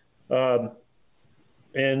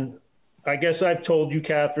 And I guess I've told you,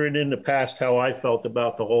 Catherine, in the past how I felt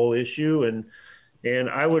about the whole issue. And, And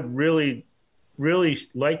I would really, really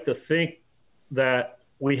like to think that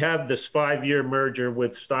we have this 5-year merger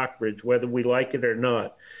with Stockbridge, whether we like it or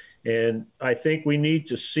not. And I think we need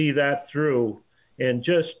to see that through. And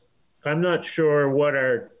just, I'm not sure what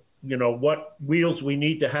what wheels we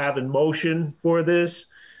need to have in motion for this.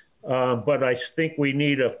 But I think we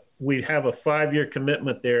have a 5-year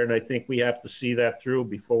commitment there. And I think we have to see that through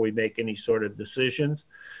before we make any sort of decisions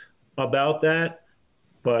about that.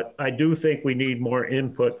 But I do think we need more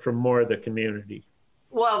input from more of the community.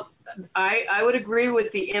 Well, I would agree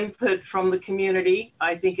with the input from the community.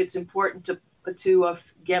 I think it's important to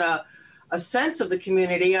get a sense of the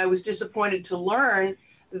community. I was disappointed to learn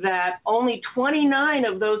that only 29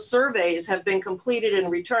 of those surveys have been completed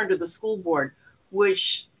and returned to the school board,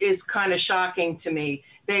 which is kind of shocking to me.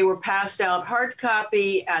 They were passed out hard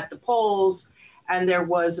copy at the polls, and there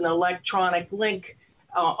was an electronic link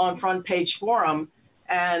on Front Page Forum.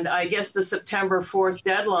 And I guess the September 4th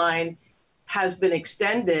deadline has been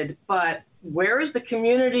extended, but where is the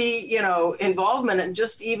community, involvement and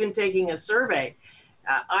just even taking a survey?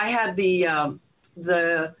 I had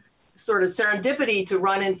the sort of serendipity to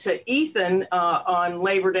run into Ethan on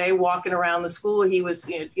Labor Day, walking around the school. He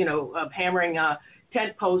was, hammering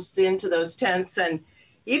tent posts into those tents, and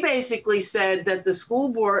he basically said that the school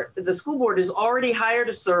board has already hired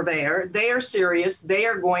a surveyor. They are serious. They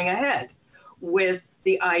are going ahead with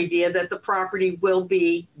the idea that the property will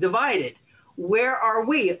be divided. Where are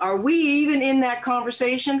we? Are we even in that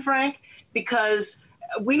conversation, Frank? Because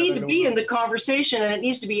we need to be in the conversation, and it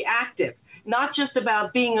needs to be active, not just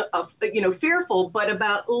about being, fearful, but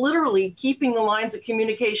about literally keeping the lines of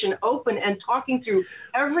communication open and talking through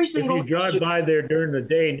every single issue. If you drive by there during the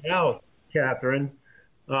day now, Catherine,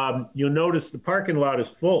 you'll notice the parking lot is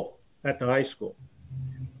full at the high school.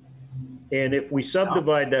 And if we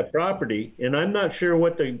subdivide that property, and I'm not sure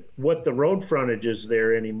what the road frontage is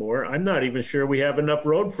there anymore. I'm not even sure we have enough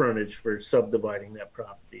road frontage for subdividing that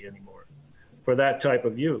property anymore for that type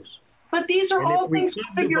of use. But these are all things to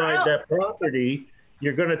figure out. If we subdivide that property,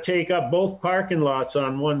 you're going to take up both parking lots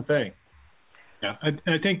on one thing. Yeah,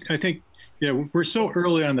 I think we're so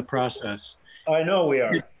early on the process. I know we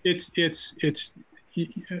are.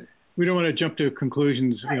 We don't want to jump to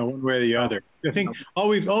conclusions, one way or the other. I think all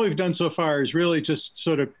we've done so far is really just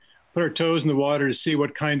sort of put our toes in the water to see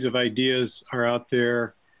what kinds of ideas are out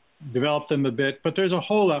there, develop them a bit. But there's a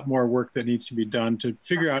whole lot more work that needs to be done to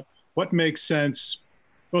figure out what makes sense,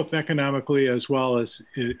 both economically as well as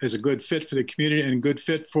a good fit for the community and good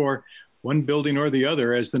fit for one building or the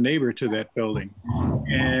other as the neighbor to that building.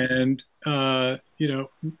 And,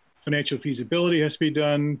 financial feasibility has to be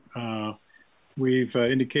done. We've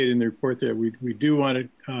indicated in the report that we do want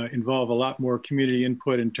to involve a lot more community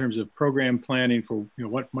input in terms of program planning for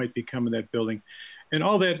what might become of that building, and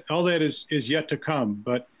all that is yet to come.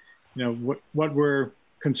 But what we're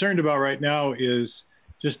concerned about right now is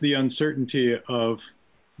just the uncertainty of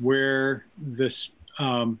where this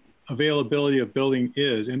availability of building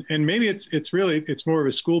is, and maybe it's more of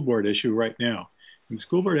a school board issue right now. And the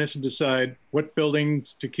school board has to decide what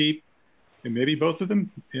buildings to keep. And maybe both of them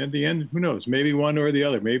at the end, who knows, maybe one or the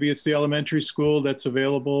other. Maybe it's the elementary school that's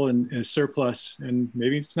available and is surplus, and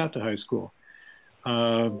maybe it's not the high school.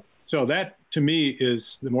 So that, to me,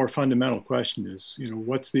 is the more fundamental question is,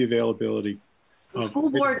 what's the availability? The school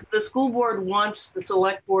board wants the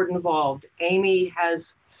select board involved. Amy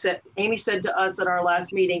said to us at our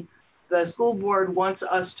last meeting, the school board wants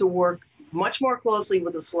us to work much more closely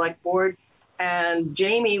with the select board. And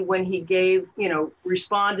Jamie, when he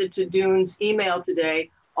responded to Dune's email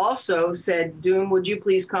today, also said, Dune, would you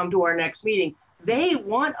please come to our next meeting? They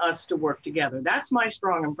want us to work together. That's my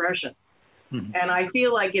strong impression. Mm-hmm. And I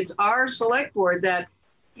feel like it's our select board that,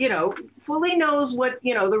 fully knows what,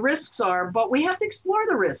 the risks are, but we have to explore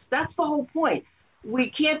the risks. That's the whole point. We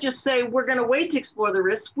can't just say we're going to wait to explore the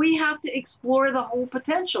risks. We have to explore the whole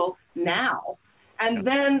potential now, and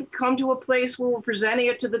then come to a place where we're presenting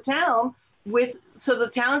it to the town so the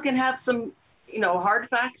town can have some, hard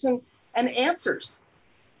facts and answers.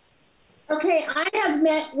 Okay, I have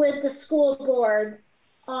met with the school board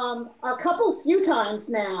a few times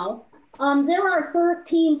now. There are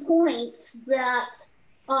 13 points that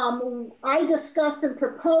I discussed and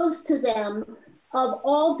proposed to them of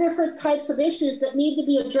all different types of issues that need to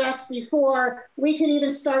be addressed before we could even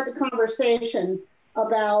start the conversation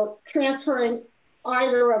about transferring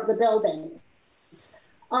either of the buildings.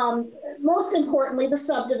 Most importantly, the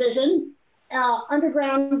subdivision,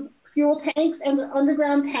 underground fuel tanks and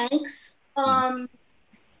underground tanks,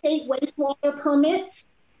 state wastewater permits.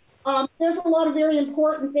 There's a lot of very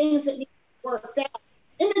important things that need to be worked out.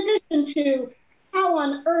 In addition to how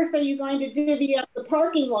on earth are you going to divvy up the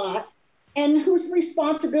parking lot? And whose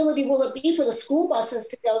responsibility will it be for the school buses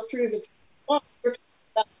to go through the town? We're talking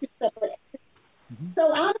about two separate.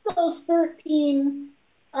 So out of those 13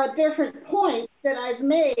 different points that I've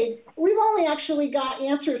made, we've only actually got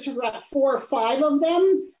answers for about 4 or 5 of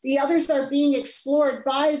them. The others are being explored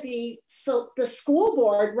by the school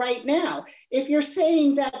board right now. If you're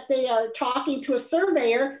saying that they are talking to a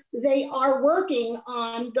surveyor, they are working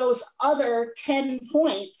on those other 10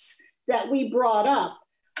 points that we brought up.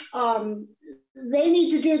 They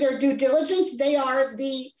need to do their due diligence. They are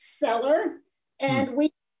the seller and we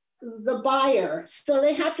the buyer. So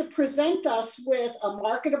they have to present us with a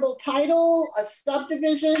marketable title, a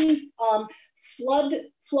subdivision,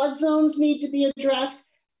 flood zones need to be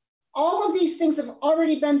addressed. All of these things have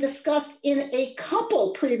already been discussed in a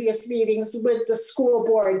couple previous meetings with the school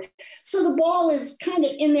board. So the ball is kind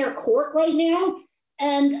of in their court right now.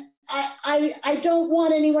 And I don't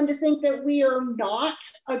want anyone to think that we are not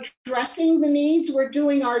addressing the needs. We're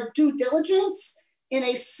doing our due diligence in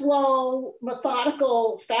a slow,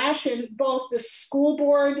 methodical fashion, both the school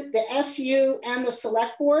board, the SU, and the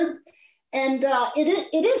select board. And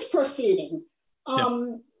it is proceeding.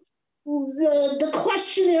 The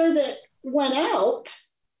questionnaire that went out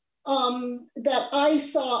that I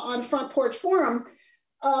saw on Front Porch Forum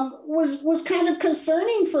was kind of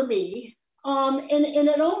concerning for me. And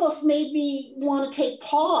it almost made me want to take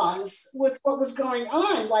pause with what was going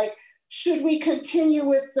on. Like, should we continue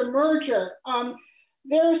with the merger?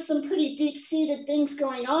 There are some pretty deep-seated things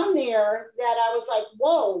going on there that I was like,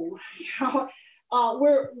 whoa,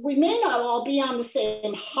 we may not all be on the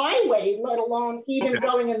same highway, let alone even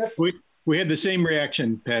going in the same. We had the same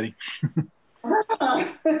reaction, Patty.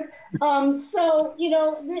 So,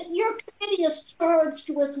 your committee is charged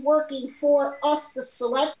with working for us, the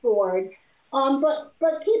select board. But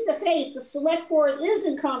keep the faith, the select board is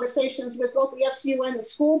in conversations with both the SU and the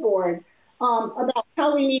school board about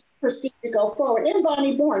how we need to proceed to go forward, and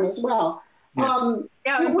Bonnie Bourne as well.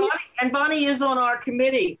 And Bonnie is on our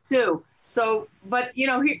committee too. So, but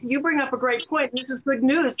you bring up a great point. This is good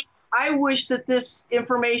news. I wish that this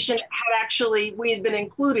information we had been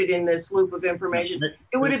included in this loop of information.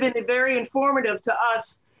 It would have been very informative to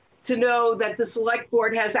us to know that the select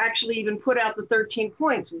board has actually even put out the 13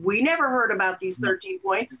 points. We never heard about these 13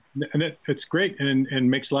 points. And it's great and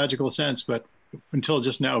makes logical sense, but until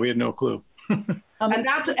just now, we had no clue. And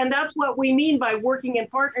that's what we mean by working in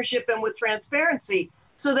partnership and with transparency,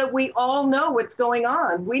 so that we all know what's going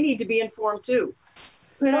on. We need to be informed too.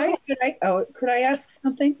 Could I ask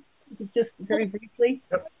something? Just very briefly.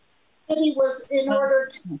 It was in order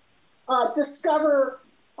to discover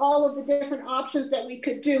all of the different options that we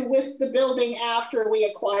could do with the building after we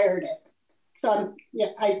acquired it. So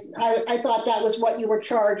I thought that was what you were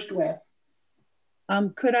charged with.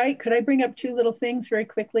 Could I bring up 2 little things very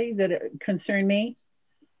quickly that concern me?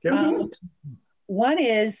 One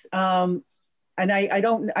is, and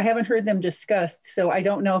I haven't heard them discussed, so I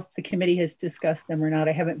don't know if the committee has discussed them or not.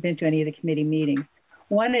 I haven't been to any of the committee meetings.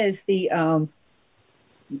 One is the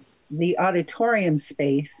auditorium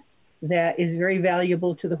space that is very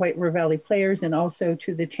valuable to the White River Valley players and also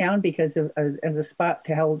to the town because of as a spot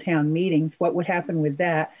to hold town meetings. What would happen with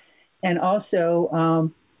that? And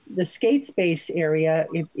also the skate space area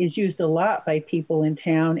is used a lot by people in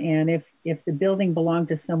town. And if the building belonged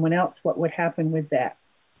to someone else, what would happen with that?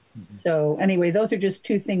 Mm-hmm. So anyway, those are just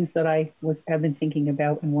 2 things that have been thinking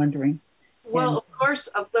about and wondering. Well, of course,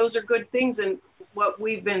 those are good things. And what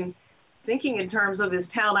we've been thinking in terms of is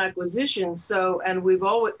town acquisition. So, and we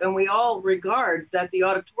all regard that the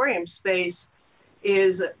auditorium space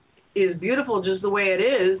is beautiful just the way it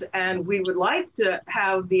is. And we would like to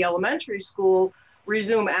have the elementary school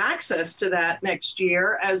resume access to that next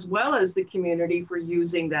year, as well as the community for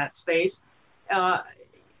using that space.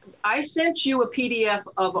 I sent you a PDF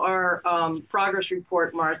of our progress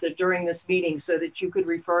report, Martha, during this meeting so that you could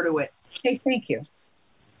refer to it. Okay, thank you.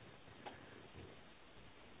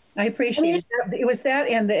 I appreciate it. It was that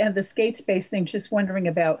and the skate space thing, just wondering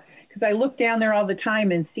about, because I look down there all the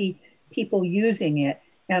time and see people using it,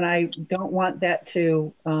 and I don't want that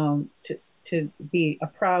to be a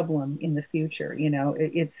problem in the future.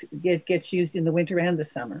 It gets used in the winter and the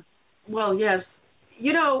summer. Well, yes,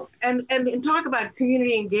 and talk about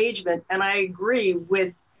community engagement, and I agree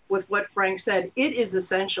with what Frank said. It is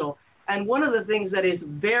essential. And one of the things that is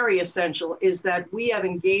very essential is that we have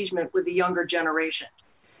engagement with the younger generation.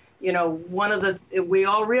 We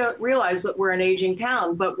all realize that we're an aging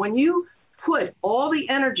town, but when you put all the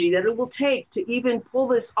energy that it will take to even pull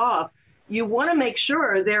this off, you want to make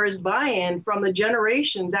sure there is buy-in from the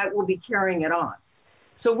generation that will be carrying it on.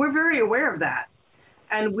 So we're very aware of that.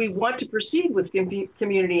 and we want to proceed with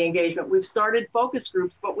community engagement. We've started focus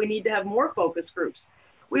groups, but we need to have more focus groups.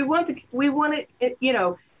 We want to, you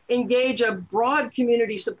know, engage a broad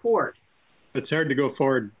community support. It's hard to go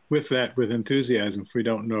forward with that with enthusiasm if we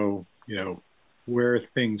don't know, you know, where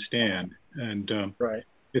things stand. And Right.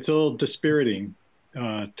 It's a little dispiriting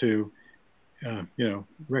to, you know,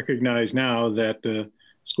 recognize now that the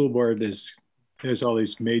school board has all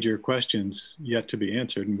these major questions yet to be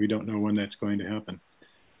answered, and we don't know when that's going to happen.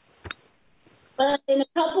 But in a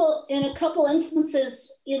couple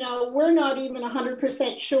instances, you know, we're not even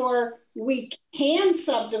 100% sure we can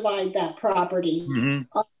subdivide that property. Mm-hmm.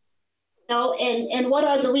 You know, and what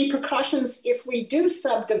are the repercussions if we do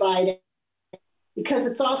subdivide it? Because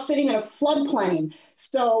it's all sitting in a floodplain.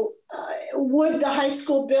 So would the high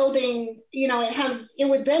school building, you know, it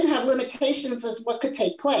would then have limitations as what could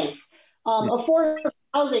take place. Affordable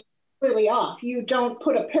housing is completely off. You don't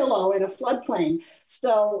put a pillow in a floodplain.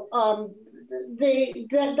 So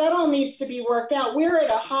that all needs to be worked out. We're at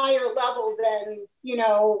a higher level than, you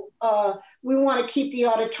know, we want to keep the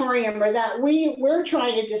auditorium or that. We're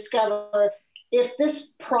trying to discover if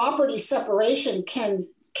this property separation can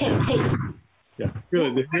take. Yeah,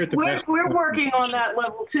 really, we're working on that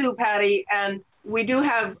level too, Patty, and we do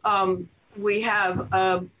have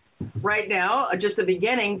right now just the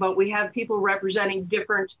beginning, but we have people representing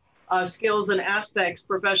different skills and aspects,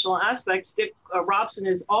 professional aspects. Dick Robson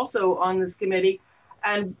is also on this committee,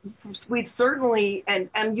 and we've certainly and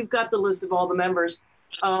you've got the list of all the members.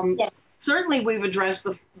 Yeah. Certainly, we've addressed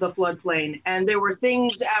the floodplain, and there were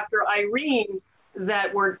things after Irene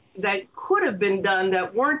that could have been done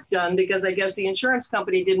that weren't done because I guess the insurance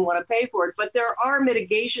company didn't want to pay for it. But there are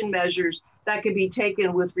mitigation measures that can be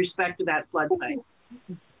taken with respect to that floodplain.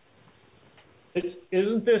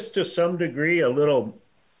 Isn't this to some degree a little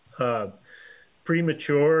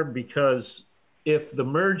premature? Because if the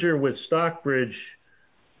merger with Stockbridge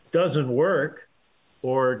doesn't work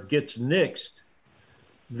or gets nixed,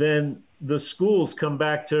 then the schools come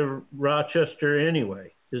back to Rochester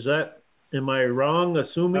anyway. Am I wrong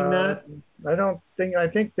assuming that? I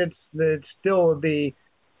think that's still the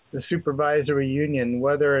supervisory union,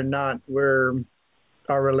 whether or not our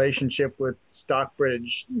relationship with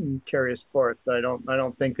Stockbridge carries forth. I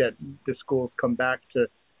don't think that the schools come back to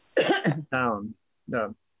town.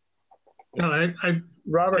 No. No,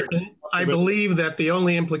 Robert, I believe that the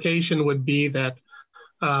only implication would be that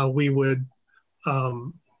we would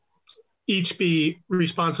each be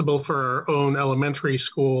responsible for our own elementary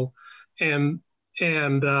school, and there's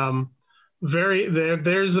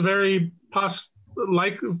a very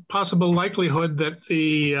possible likelihood that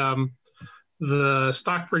the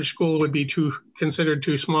Stockbridge school would be considered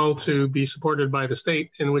too small to be supported by the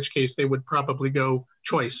state, in which case they would probably go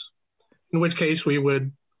choice, in which case we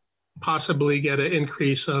would possibly get an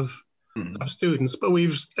increase of students. But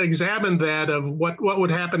we've examined that of what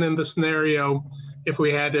would happen in the scenario if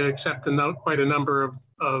we had to accept quite a number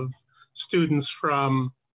of students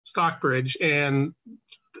from Stockbridge. And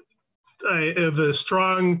the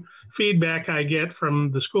strong feedback I get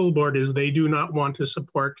from the school board is they do not want to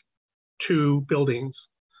support two buildings.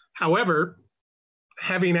 However,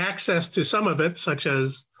 having access to some of it, such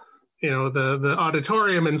as, you know, the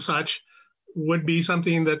auditorium and such, would be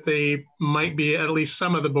something that they might be, at least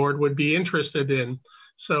some of the board would be interested in.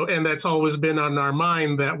 So, and that's always been on our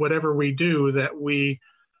mind, that whatever we do, that we,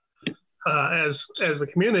 as a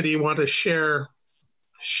community, want to share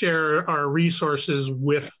our resources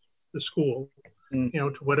with the school, you know,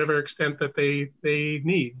 to whatever extent that they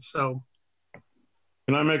need. So,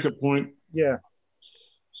 can I make a point? Yeah.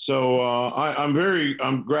 So I'm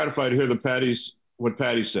gratified to hear what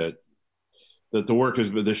Patty said, that the work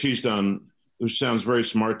that she's done, which sounds very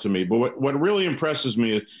smart to me. But what really impresses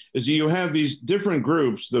me is you have these different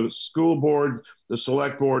groups, the school board, the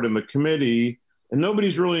select board, and the committee, and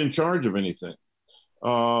nobody's really in charge of anything.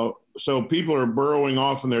 So people are burrowing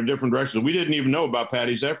off in their different directions. We didn't even know about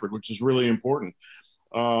Patty's effort, which is really important.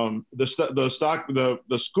 The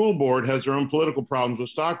school board has their own political problems with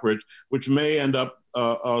Stockbridge, which may end up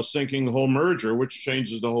sinking the whole merger, which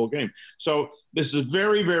changes the whole game. So this is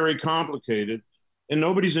very, very complicated, and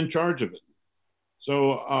nobody's in charge of it.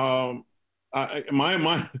 So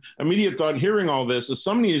my immediate thought hearing all this is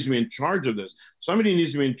somebody needs to be in charge of this. Somebody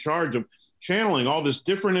needs to be in charge of channeling all this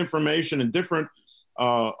different information and different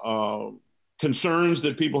concerns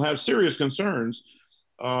that people have, serious concerns.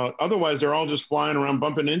 Otherwise, they're all just flying around,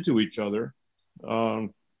 bumping into each other.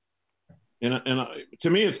 And to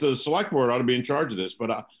me, it's the select board ought to be in charge of this,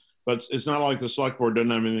 but it's not like the select board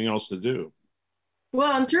doesn't have anything else to do.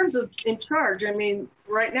 Well, in terms of in charge, I mean,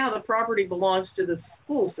 right now the property belongs to the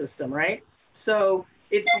school system, right? So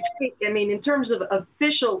I mean, in terms of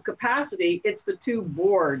official capacity, it's the two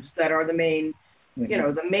boards that are the main, you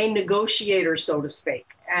know, the main negotiators, so to speak.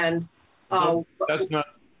 And that's not,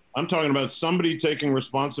 I'm talking about somebody taking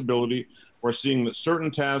responsibility or seeing that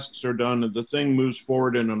certain tasks are done and the thing moves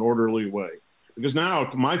forward in an orderly way. Because now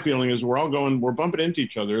my feeling is we're bumping into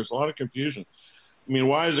each other. There's a lot of confusion. I mean,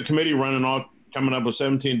 why is the committee coming up with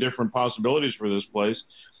 17 different possibilities for this place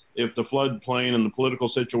if the floodplain and the political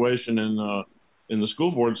situation in the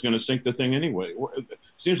school board is going to sink the thing anyway? It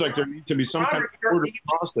seems like there needs to be some kind of ordered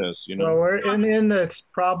process, you know? Well, we're in this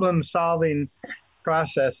problem-solving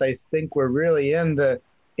process. I think we're really in the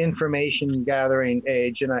information gathering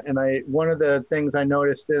age. And I one of the things I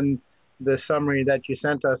noticed in the summary that you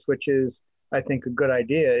sent us, which is, I think, a good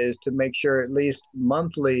idea, is to make sure at least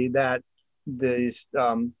monthly that these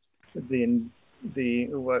the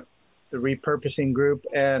repurposing group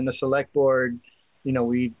and the select board, you know,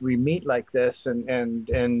 we meet like this and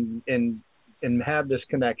have this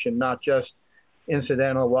connection, not just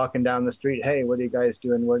incidental walking down the street. Hey, what are you guys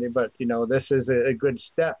doing? But you know, this is a good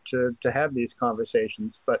step to have these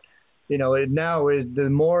conversations. But you know, it now is the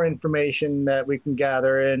more information that we can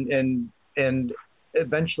gather and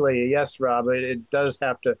eventually, yes, Rob, it does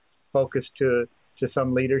have to focus to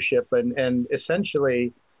some leadership and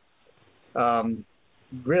essentially,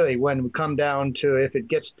 really, when we come down to, if it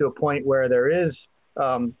gets to a point where there is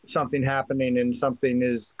something happening and something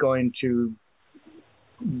is going to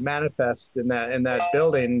manifest in that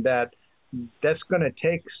building, that's going to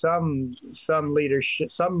take some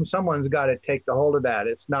leadership. Someone's got to take the hold of that.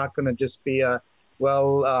 It's not going to just be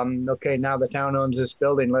okay, now the town owns this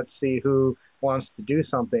building, let's see who wants to do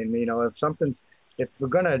something. You know, if we're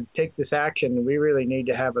going to take this action, we really need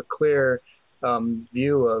to have a clear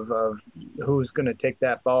view of who's going to take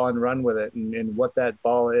that ball and run with it, and what that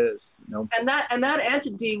ball is. You know, and that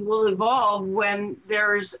entity will evolve when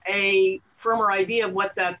there's a firmer idea of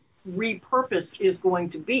what that repurpose is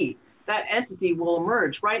going to be. That entity will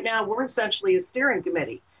emerge. Right now, we're essentially a steering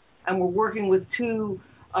committee, and we're working with two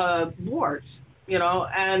boards. You know,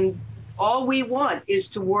 and all we want is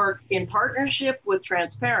to work in partnership with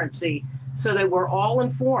transparency, so that we're all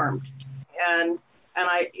informed. And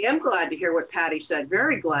I am glad to hear what Patty said.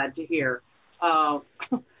 Very glad to hear.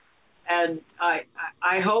 And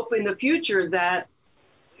I hope in the future that,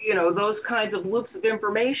 you know, those kinds of loops of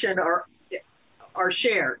information are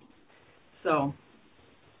shared. So.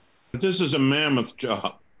 But this is a mammoth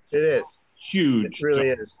job. It is. Huge. It really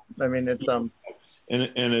is. I mean, it's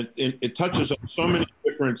and it touches on so many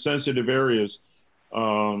different sensitive areas,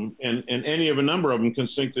 and any of a number of them can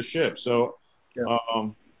sink the ship. So, yeah.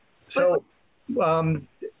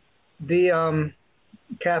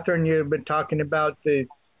 Catherine, you've been talking about the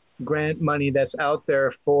grant money that's out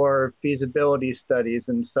there for feasibility studies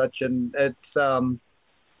and such, and it's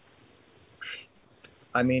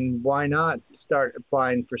I mean, why not start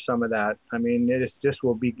applying for some of that? I mean, it just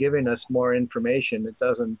will be giving us more information. It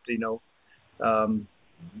doesn't, you know,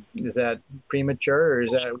 is that premature, or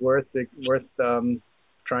is that worth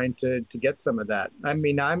trying to get some of that? I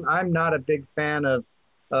mean, I'm not a big fan of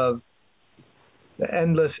the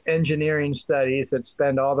endless engineering studies that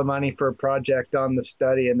spend all the money for a project on the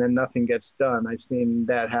study and then nothing gets done. I've seen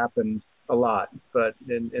that happen a lot, but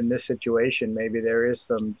in this situation, maybe there is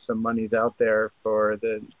some monies out there for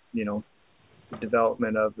the, you know, the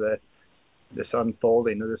development of this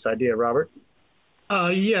unfolding of this idea. Robert?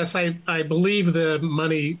 Yes, I believe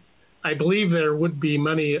I believe there would be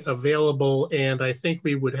money available, and I think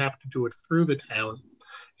we would have to do it through the town.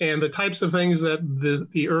 And the types of things that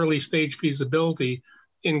the early stage feasibility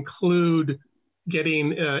include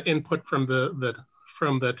getting input from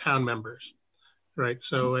the town members, right?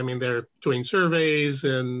 So I mean, they're doing surveys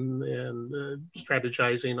and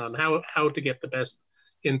strategizing on how to get the best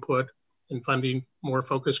input and funding more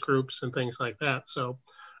focus groups and things like that. So,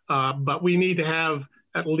 but we need to have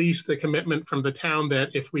at least the commitment from the town that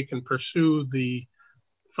if we can pursue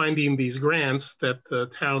finding these grants, that the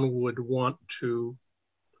town would want to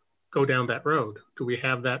go down that road. Do we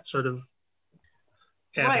have that sort of?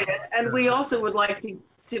 Right, and we also would like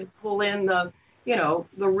to pull in the, you know,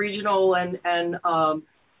 the regional and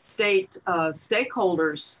state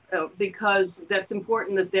stakeholders, because that's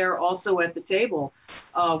important that they're also at the table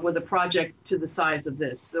with a project to the size of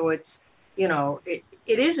this. So it's, you know, it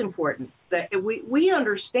is important that we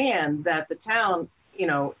understand that the town, you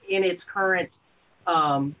know, in its current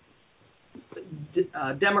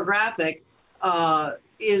demographic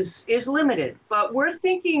is limited, but we're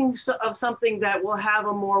thinking of something that will have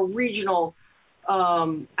a more regional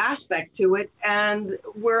aspect to it, and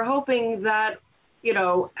we're hoping that, you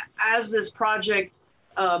know, as this project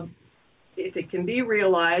if it can be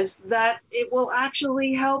realized, that it will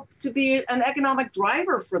actually help to be an economic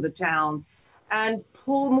driver for the town and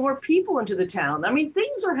pull more people into the town. I mean,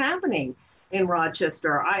 things are happening in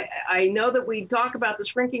Rochester. I know that we talk about the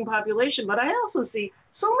shrinking population, but I also see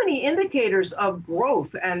so many indicators of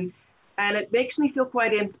growth, and it makes me feel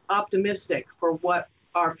quite optimistic for what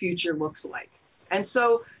our future looks like. And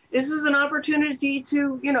so this is an opportunity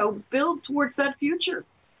to, you know, build towards that future.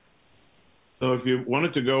 So if you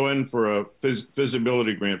wanted to go in for a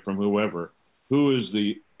feasibility grant from whoever, who is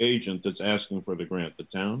the agent that's asking for the grant? The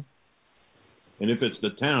town? And if it's the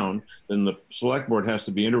town, then the select board has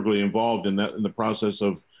to be integrally involved in that, in the process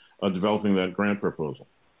of developing that grant proposal,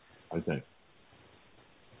 I think.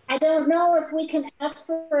 I don't know if we can ask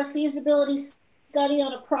for a feasibility study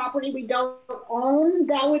on a property we don't own.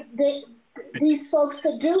 That would, these folks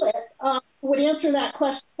that do it would answer that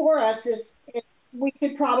question for us. Is we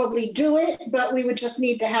could probably do it, but we would just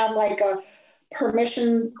need to have like a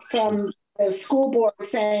permission from the school board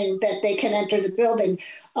saying that they can enter the building.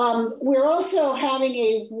 We're also having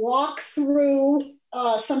a walkthrough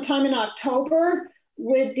sometime in October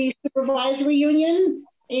with the supervisory union,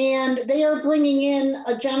 and they are bringing in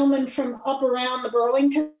a gentleman from up around the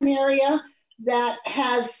Burlington area that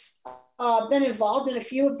has been involved in a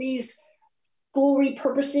few of these school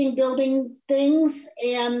repurposing building things.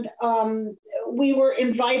 And we were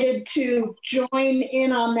invited to join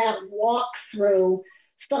in on that walkthrough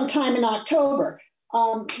sometime in October.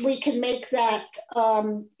 We can make that,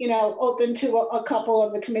 you know, open to a couple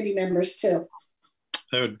of the committee members too.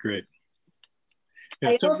 That would be great.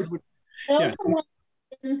 Yeah, I also want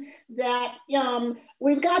to that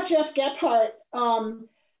we've got Jeff Gephardt on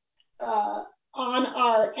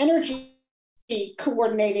our energy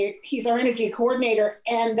coordinator. He's our energy coordinator,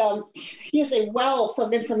 and he has a wealth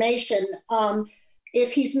of information.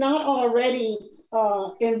 If he's not already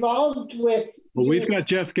involved with, well, we've got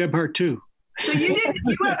Jeff Gephardt too. So you didn't.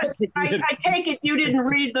 I take it you didn't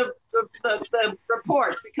read the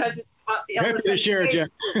report because. Happy to share, Jeff.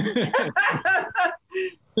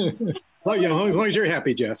 Well, yeah, as long as you're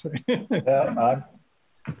happy, Jeff. I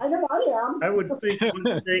know I am. I would think one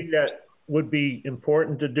thing that would be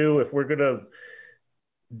important to do if we're going to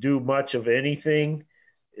do much of anything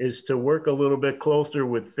is to work a little bit closer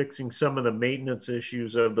with fixing some of the maintenance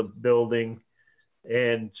issues of the building.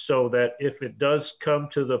 And so that if it does come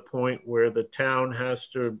to the point where the town has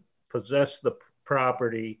to possess the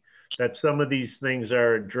property, that some of these things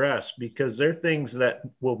are addressed, because they're things that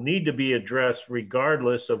will need to be addressed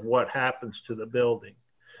regardless of what happens to the building.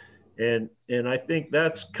 And I think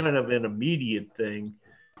that's kind of an immediate thing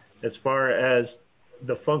as far as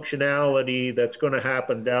the functionality that's going to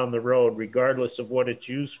happen down the road, regardless of what it's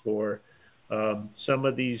used for. Some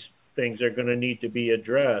of these things are going to need to be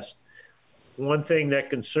addressed. One thing that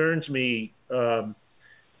concerns me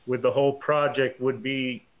with the whole project would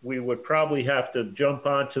be we would probably have to jump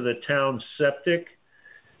onto the town septic,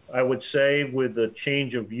 I would say, with the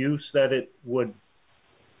change of use that it would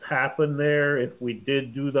happen there if we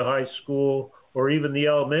did do the high school or even the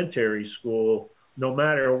elementary school. No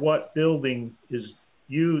matter what building is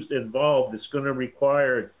used, involved, it's going to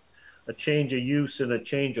require a change of use and a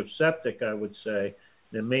change of septic, I would say.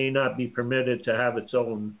 It may not be permitted to have its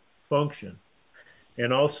own function.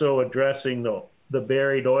 And also addressing the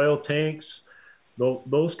buried oil tanks.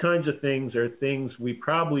 Those kinds of things are things we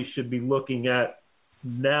probably should be looking at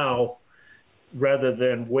now rather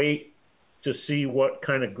than wait to see what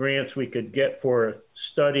kind of grants we could get for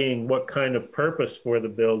studying what kind of purpose for the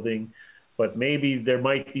building. But maybe there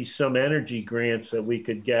might be some energy grants that we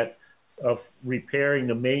could get of repairing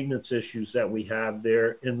the maintenance issues that we have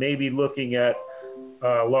there, and maybe looking at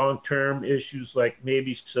long-term issues like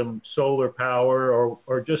maybe some solar power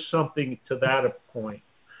or just something to that point.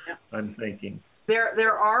 Yeah. I'm thinking.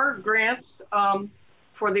 There are grants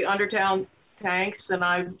for the undertown tanks, and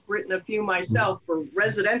I've written a few myself for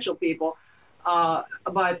residential people.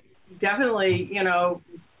 But definitely, you know,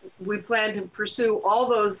 we plan to pursue all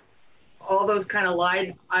those kind of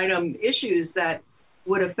line item issues that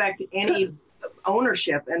would affect any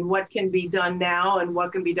ownership and what can be done now and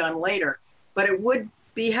what can be done later. But it would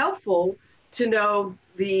be helpful to know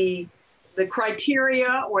the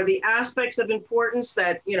criteria or the aspects of importance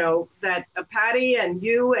that, you know, that Patty and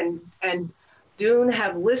you and Dune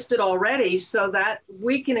have listed already, so that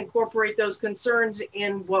we can incorporate those concerns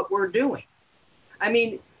in what we're doing. I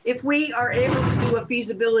mean, if we are able to do a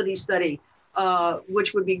feasibility study,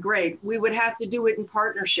 which would be great, we would have to do it in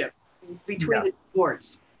partnership between the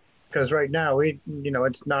boards. Because right now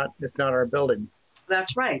it's not our building.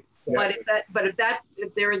 That's right. Yeah. But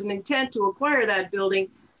if there is an intent to acquire that building,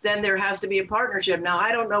 then there has to be a partnership. Now,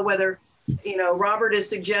 I don't know whether you know, Robert is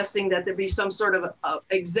suggesting that there be some sort of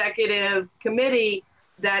executive committee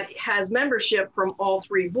that has membership from all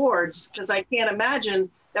three boards, because I can't imagine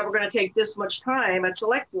that we're going to take this much time at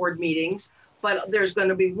select board meetings, but there's going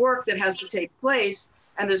to be work that has to take place,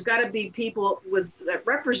 and there's got to be people that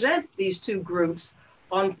represent these two groups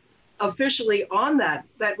officially on that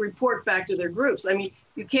report back to their groups. I mean,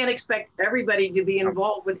 you can't expect everybody to be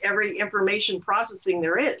involved with every information processing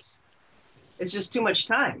there is. It's just too much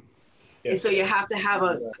time. And so you have to have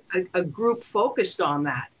a group focused on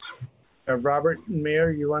that. Robert and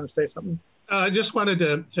Mayor, you want to say something? I just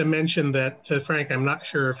wanted to mention that, Frank, I'm not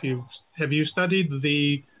sure if have you studied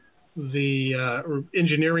the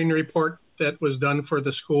engineering report that was done for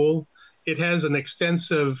the school? It has an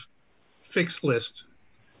extensive fix list.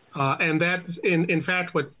 And that, in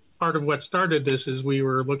fact, part of what started this is we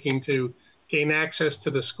were looking to gain access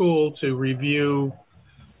to the school to review,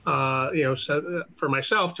 for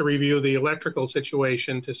myself to review the electrical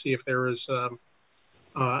situation to see if there was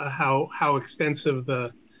how extensive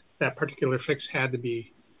that particular fix had to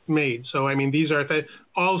be made. So, I mean, these are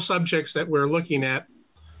all subjects that we're looking at,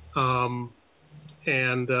 and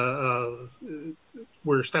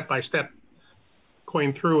we're step by step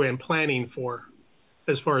going through and planning for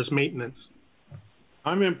as far as maintenance.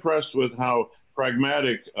 I'm impressed with how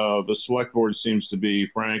pragmatic the select board seems to be,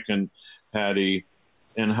 Frank and Patty,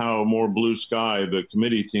 and how more blue sky the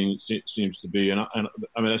committee team seems to be. And I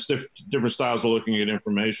mean, that's different styles of looking at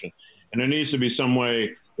information. And there needs to be some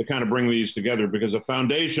way to kind of bring these together, because the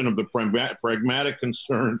foundation of the pragmatic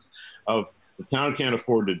concerns of the town can't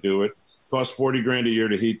afford to do it. Costs 40 grand a year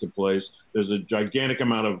to heat the place. There's a gigantic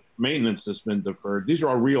amount of maintenance that's been deferred. These are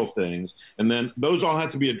all real things. And then those all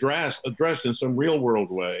have to be addressed in some real world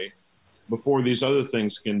way before these other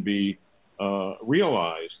things can be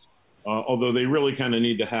realized. Although they really kind of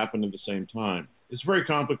need to happen at the same time. It's very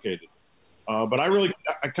complicated. But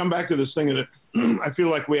I come back to this thing that I feel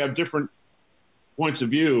like we have different points of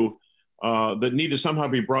view that need to somehow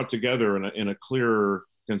be brought together in a clearer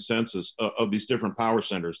consensus of these different power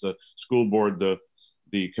centers, the school board,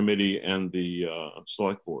 the committee, and the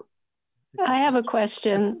select board. I have a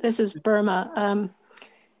question. This is Burma.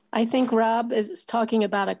 I think Rob is talking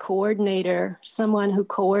about a coordinator, someone who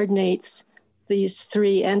coordinates these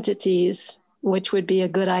three entities, which would be a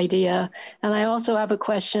good idea. And I also have a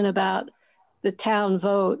question about the town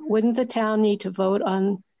vote. Wouldn't the town need to vote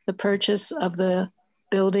on the purchase of the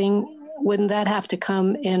building? Wouldn't that have to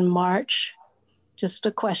come in March? Just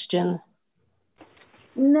a question.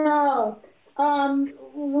 No.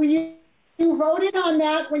 You voted on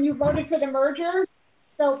that when you voted for the merger.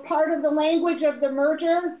 So part of the language of the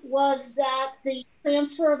merger was that the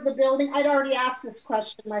transfer of the building, I'd already asked this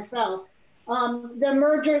question myself.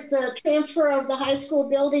 The transfer of the high school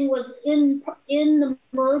building was in the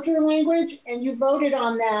merger language, and you voted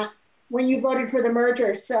on that when you voted for the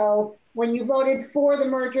merger. So when you voted for the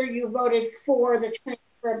merger, you voted for the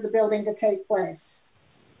transfer of the building to take place.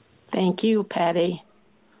 Thank you, Patty.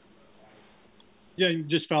 Yeah,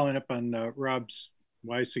 just following up on Rob's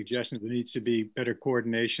wise suggestion, there needs to be better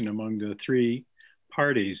coordination among the three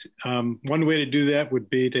parties. One way to do that would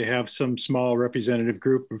be to have some small representative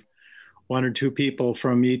group of 1 or 2 people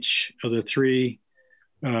from each of the three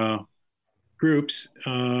groups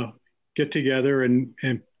get together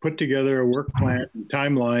and put together a work plan and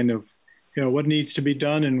timeline of, what needs to be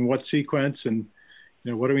done in what sequence, and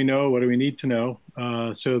what do we know, what do we need to know,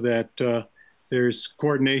 so that there's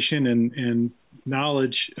coordination and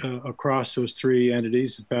knowledge across those three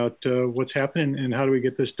entities about what's happening and how do we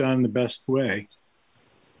get this done the best way.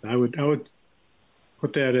 I would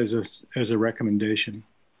put that as a recommendation.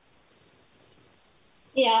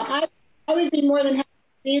 Yeah, I would be more than happy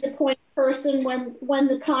to be the point person when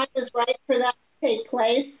the time is right for that to take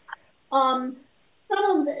place.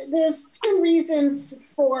 There's 2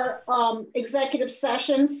 reasons for executive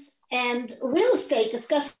sessions, and real estate,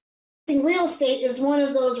 discussing real estate is one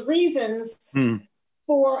of those reasons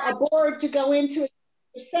for a board to go into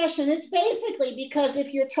a session. It's basically because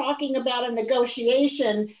if you're talking about a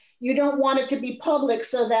negotiation, you don't want it to be public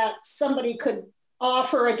so that somebody could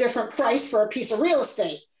offer a different price for a piece of real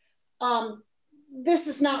estate. This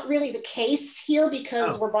is not really the case here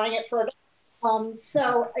because we're buying it for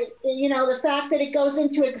so the fact that it goes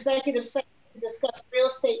into executive session to discuss real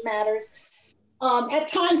estate matters at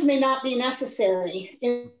times may not be necessary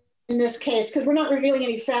in this case, because we're not revealing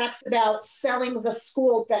any facts about selling the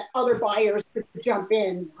school that other buyers could jump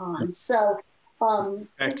in on. So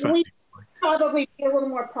we probably be a little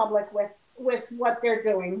more public with what they're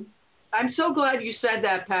doing. I'm so glad you said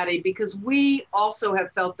that, Patty, because we also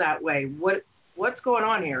have felt that way. What's going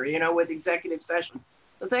on here, with executive session?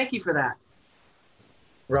 So thank you for that.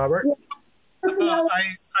 Robert?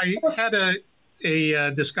 I had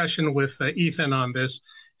a discussion with Ethan on this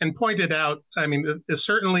and pointed out, I mean,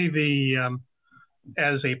 certainly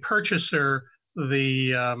as a purchaser,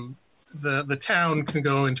 the town can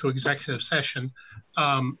go into executive session.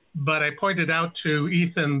 But I pointed out to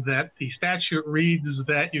Ethan that the statute reads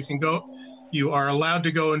that you are allowed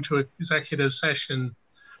to go into executive session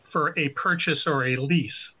for a purchase or a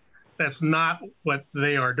lease. That's not what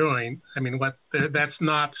they are doing. I mean, that's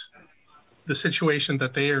not the situation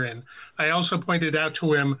that they are in. I also pointed out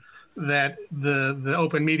to him that the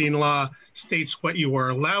open meeting law states what you are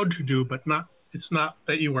allowed to do, but it's not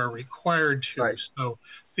that you are required to. Right. So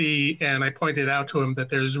and I pointed out to him that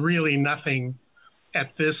there's really nothing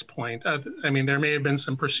at this point. I mean, there may have been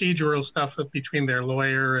some procedural stuff between their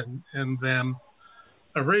lawyer and them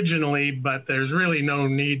originally, but there's really no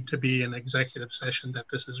need to be an executive session, that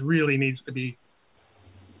this really needs to be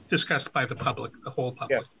discussed by the public, the whole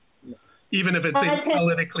public. Yeah. Even if it's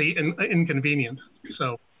politically inconvenient.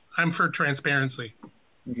 So I'm for transparency.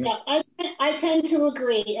 Yeah, I tend to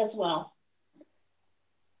agree as well.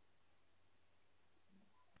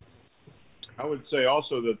 I would say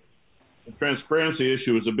also that the transparency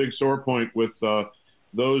issue is a big sore point with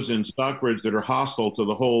those in Stockbridge that are hostile to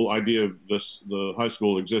the whole idea of the high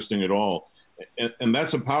school existing at all. And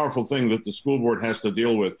that's a powerful thing that the school board has to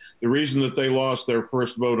deal with. The reason that they lost their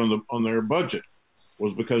first vote on their budget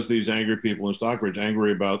was because these angry people in Stockbridge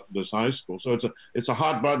angry about this high school. So it's a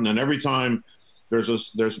hot button, and every time there's a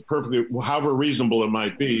perfectly, however reasonable it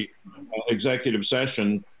might be, executive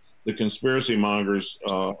session, the conspiracy mongers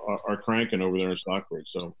are cranking over there in Stockbridge.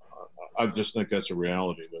 So I just think that's a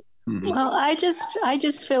reality. But well, I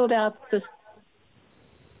just filled out this.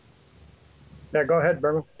 Yeah, go ahead,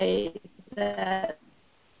 Burma. That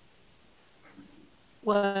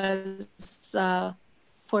was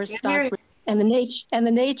for Stockbridge, and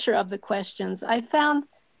the nature of the questions. I found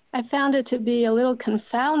it to be a little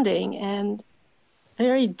confounding and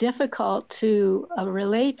very difficult to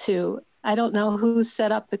relate to. I don't know who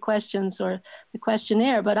set up the questions or the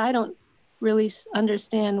questionnaire, but I don't really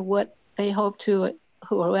understand what they hope to,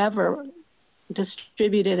 whoever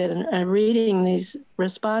distributed it and reading these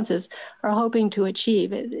responses are hoping to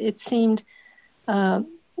achieve. It seemed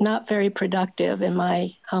not very productive, in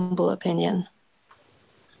my humble opinion.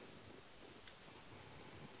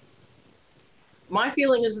 My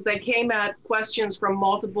feeling is that they came at questions from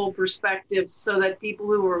multiple perspectives so that people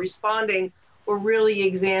who were responding were really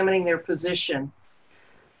examining their position.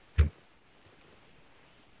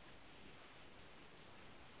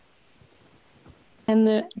 And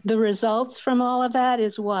the results from all of that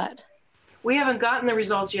is what? We haven't gotten the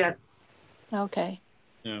results yet. Okay.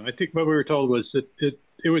 No, I think what we were told was that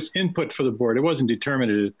it was input for the board. It wasn't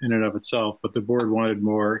determinative in and of itself, but the board wanted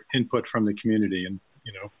more input from the community, and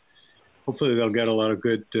hopefully they'll get a lot of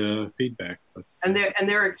good feedback. But, and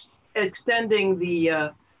they're extending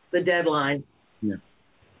the deadline. Yeah.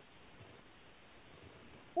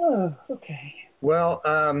 Oh, okay. Well,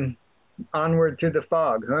 onward through the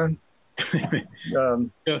fog, huh?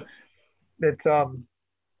 Yeah. It's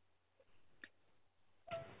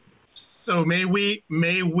So may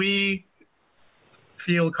we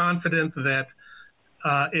feel confident that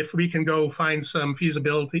if we can go find some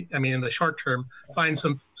feasibility, I mean, in the short term, find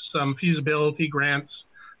some feasibility grants,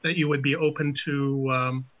 that you would be open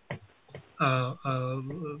to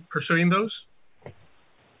pursuing those?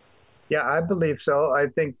 Yeah, I believe so. I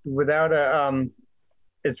think without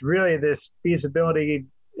it's really this feasibility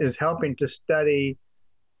is helping to study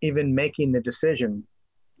even making the decision.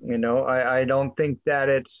 I don't think that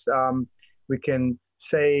it's, we can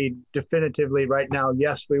say definitively right now,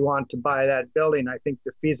 yes, we want to buy that building. I think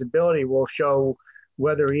the feasibility will show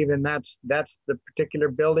whether even that's the particular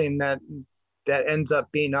building that ends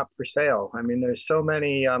up being up for sale. I mean, there's so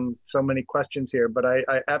many questions here, but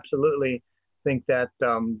I absolutely think that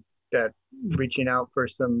that reaching out for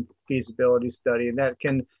some feasibility study that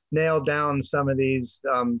can nail down some of these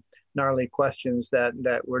gnarly questions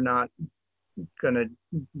that we're not going to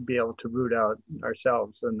be able to root out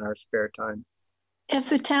ourselves in our spare time. If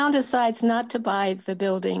the town decides not to buy the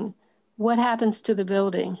building, what happens to the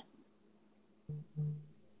building?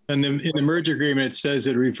 And in the merger agreement, it says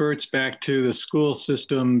it reverts back to the school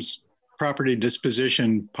system's property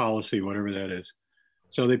disposition policy, whatever that is.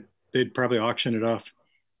 So they'd probably auction it off.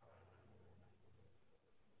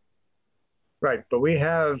 Right, but we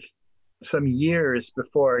have some years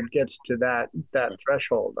before it gets to that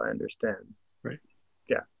threshold, I understand. Right.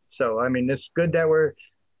 Yeah, so I mean, it's good that we're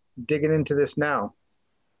digging into this now.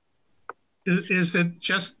 Is it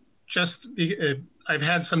just I've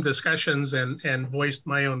had some discussions and voiced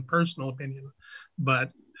my own personal opinion,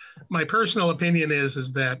 but my personal opinion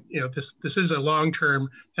is that, you know, this is a long term,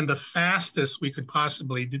 and the fastest we could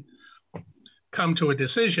possibly come to a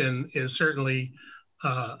decision is certainly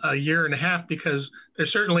a year and a half, because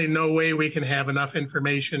there's certainly no way we can have enough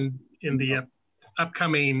information in the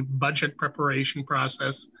upcoming budget preparation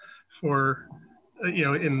process for, you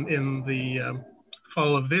know, in the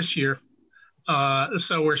fall of this year.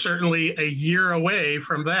 So we're certainly a year away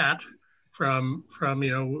from that, from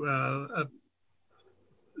you know,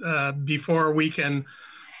 before we can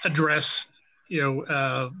address, you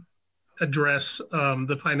know,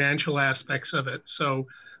 the financial aspects of it. So,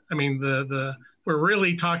 I mean, we're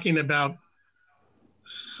really talking about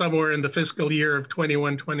somewhere in the fiscal year of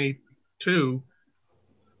 21-22.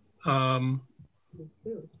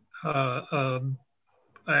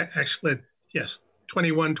 Actually, yes,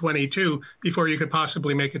 21-22 before you could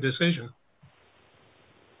possibly make a decision.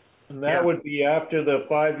 And that would be after the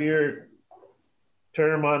 5-year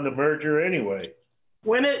term on the merger anyway.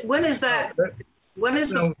 When is that? When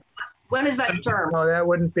is that term? No, that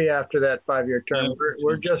wouldn't be after that 5-year term.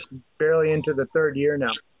 We're just barely into the 3rd year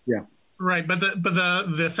now. Yeah. Right, but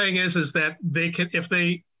the thing is that they can,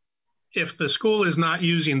 if the school is not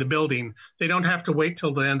using the building, they don't have to wait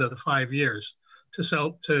till the end of the 5 years to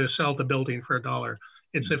sell the building for $1.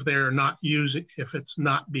 It's if they're not using, if it's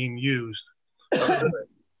not being used.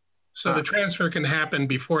 So the transfer can happen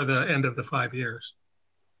before the end of the 5 years.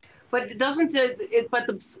 But doesn't it? But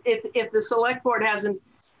if the select board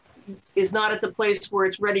is not at the place where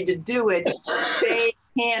it's ready to do it, they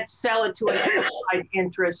can't sell it to an outside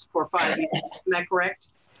interest for 5 years. Isn't that correct?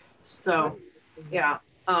 So, yeah.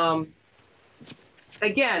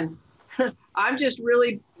 Again, I'm just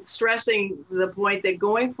really stressing the point that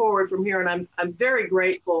going forward from here, and I'm very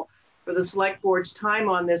grateful for the select board's time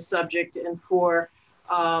on this subject, and for,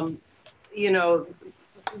 you know,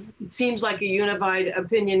 it seems like a unified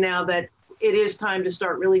opinion now that it is time to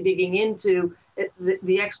start really digging into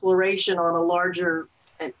the exploration on a larger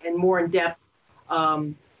and more in-depth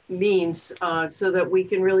means, so that we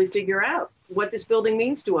can really figure out what this building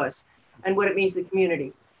means to us and what it means to the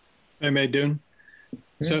community. I may, Dune.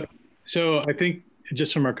 So I think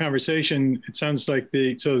just from our conversation, it sounds like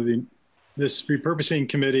this repurposing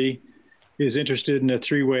committee is interested in a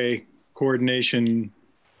 3-way coordination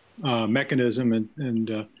mechanism, and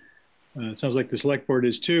it sounds like the select board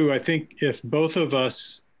is too. I think if both of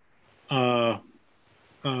us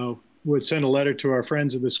would send a letter to our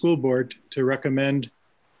friends at the school board to recommend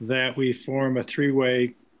that we form a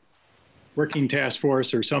 3-way working task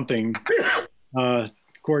force or something,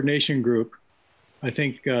 coordination group, I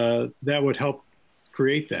think that would help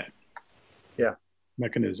create that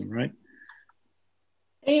mechanism, right?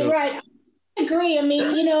 You're right. I agree. I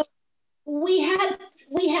mean, you know, we had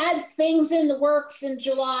things in the works in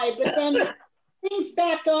July, but then things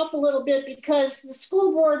backed off a little bit because the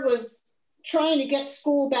school board was trying to get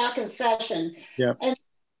school back in session. Yeah. And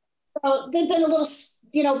so they've been a little,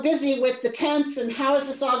 you know, busy with the tents and how is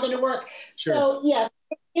this all going to work. Sure. So yes,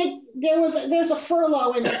 there's a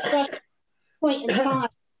furlough in discussion point in time.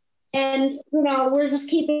 And, you know, we're just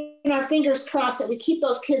keeping our fingers crossed that we keep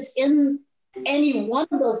those kids in any one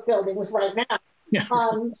of those buildings right now. Yeah.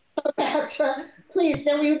 So that, please,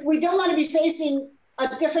 then we don't want to be facing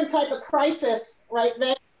a different type of crisis, right,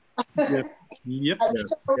 Vic? Yep.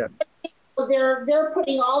 So they're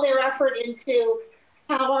putting all their effort into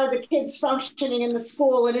how are the kids functioning in the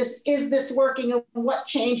school, and is this working, and what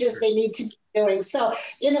changes they need to be doing. So,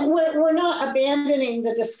 you know, we're not abandoning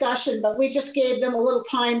the discussion, but we just gave them a little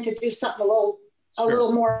time to do something a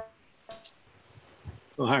little more. A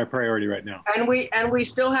little higher priority right now. And we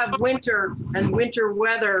still have winter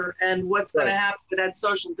weather and what's going to happen with that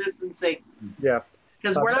social distancing. Yeah.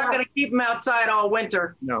 Because we're not going to keep them outside all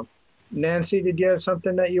winter. No. Nancy, did you have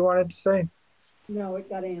something that you wanted to say? No, it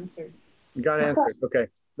got answered. You got answered. Okay.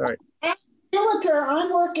 All right. As a realtor,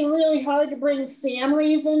 I'm working really hard to bring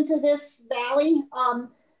families into this valley.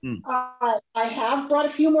 I have brought a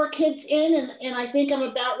few more kids in, and I think I'm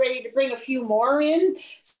about ready to bring a few more in.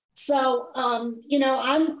 So, you know,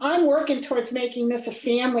 I'm working towards making this a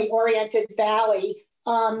family-oriented valley.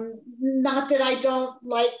 Not that I don't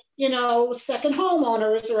like, you know, second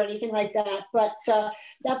homeowners or anything like that, but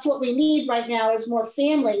that's what we need right now is more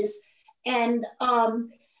families. And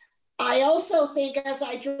I also think as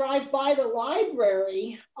I drive by the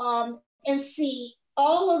library and see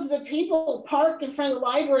all of the people parked in front of the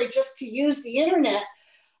library just to use the internet,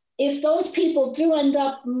 if those people do end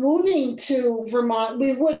up moving to Vermont,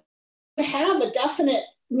 we would have a definite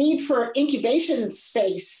need for incubation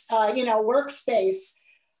space, you know, workspace.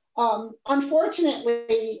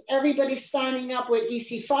 Unfortunately, everybody's signing up with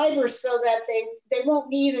EC Fibers so that they won't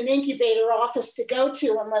need an incubator office to go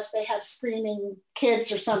to unless they have screaming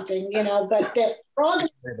kids or something, you know, but that we're all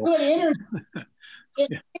good internet.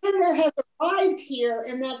 Internet has arrived here,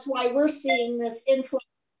 and that's why we're seeing this influx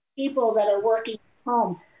of people that are working from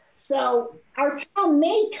home. So our town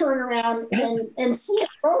may turn around and see a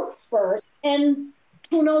growth spurt, and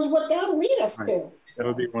who knows what that'll lead us to. That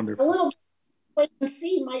would be wonderful. A little wait and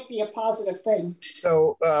see might be a positive thing.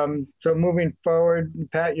 So, so moving forward,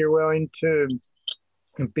 Pat, you're willing to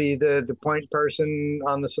be the point person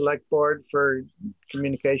on the select board for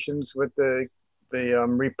communications with the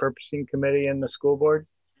repurposing committee and the school board?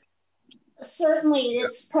 Certainly,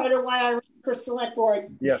 it's part of why I ran for select board.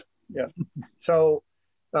 Yeah, yeah. So,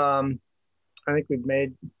 I think we've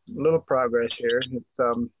made a little progress here.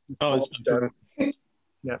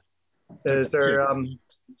 Yeah. Is there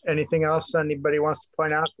anything else anybody wants to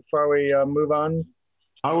point out before we move on?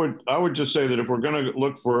 I would just say that if we're going to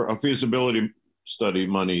look for a feasibility study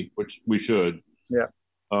money, which we should, yeah.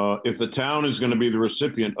 If the town is going to be the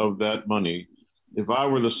recipient of that money, if I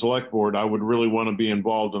were the select board, I would really want to be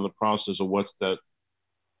involved in the process of what's that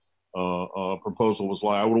proposal was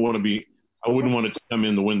like. I wouldn't want it to come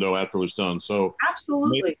in the window after it was done. So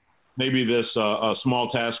absolutely. Maybe this small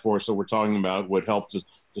task force that we're talking about would help to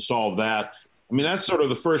solve that. I mean, that's sort of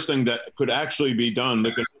the first thing that could actually be done.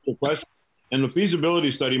 The question, and the feasibility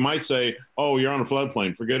study might say, "Oh, you're on a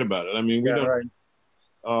floodplain. Forget about it." I mean, we don't.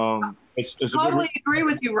 Right. It's totally agree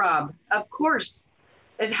with you, Rob. Of course,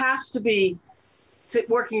 it has to be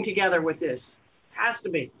working together with this. Has to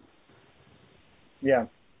be. Yeah.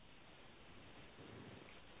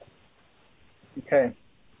 Okay.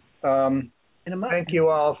 Thank you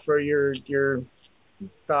all for your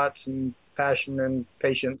thoughts and passion and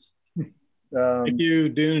patience. Thank you,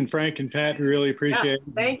 Dune and Frank and Pat. We really appreciate it.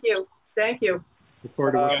 Thank you. Thank you.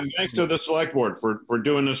 And thanks to the select board for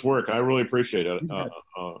doing this work. I really appreciate it.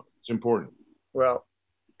 It's important. Well,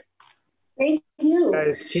 thank you.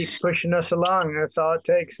 Guys, keep pushing us along. That's all it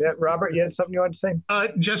takes. Yeah, Robert, you had something you wanted to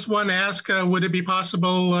say? Just want to ask, would it be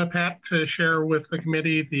possible, Pat, to share with the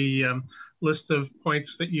committee the list of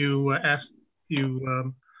points that you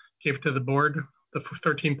gave to the board, the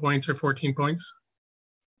 13 points or 14 points?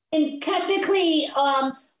 And technically,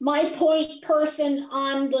 my point person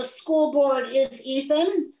on the school board is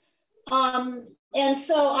Ethan. And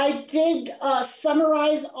so I did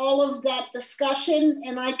summarize all of that discussion,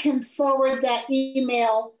 and I can forward that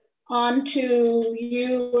email on to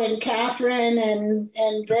you and Catherine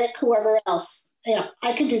and Vic, whoever else. Yeah,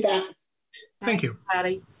 I can do that. Thank you,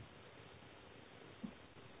 Patty.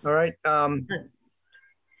 All right.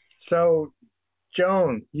 So,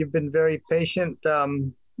 Joan, you've been very patient.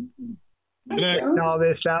 All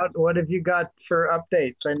this out. What have you got for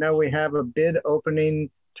updates? I know we have a bid opening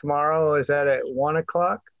tomorrow. Is that at 1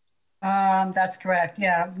 o'clock? That's correct.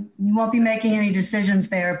 Yeah, you won't be making any decisions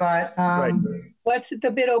there, but right. What's the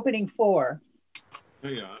bid opening for?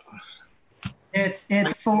 Yeah. It's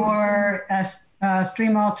for a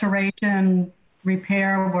stream alteration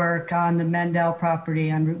repair work on the Mendel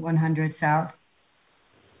property on Route 100 South.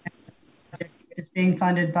 It's being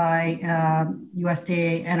funded by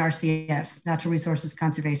USDA NRCS, Natural Resources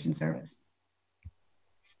Conservation Service.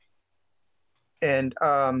 And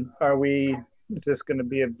is this going to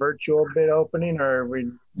be a virtual bid opening, or are we?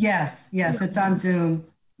 Yes, it's on Zoom.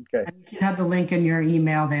 Okay. And you have the link in your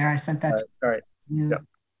email there. I sent that to you yep.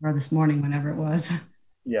 or this morning, whenever it was.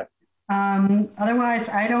 Yeah. Otherwise,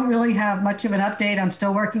 I don't really have much of an update. I'm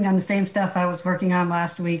still working on the same stuff I was working on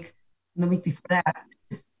last week and the week before that.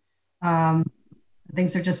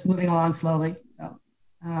 Things are just moving along slowly, so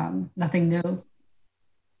nothing new.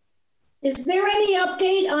 Is there any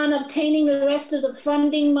update on obtaining the rest of the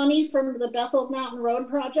funding money from the Bethel Mountain Road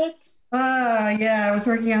project? Yeah, I was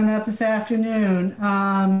working on that this afternoon.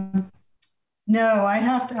 No,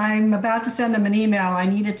 I'm about to send them an email. I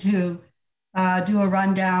needed to do a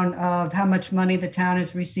rundown of how much money the town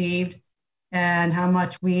has received and how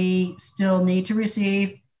much we still need to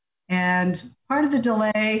receive. And part of the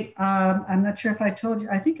delay, I'm not sure if I told you,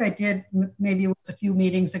 I think I did, maybe it was a few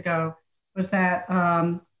meetings ago, was that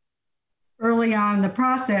early on in the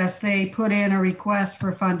process, they put in a request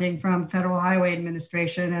for funding from Federal Highway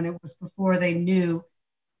Administration, and it was before they knew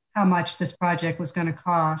how much this project was going to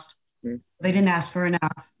cost. Mm-hmm. They didn't ask for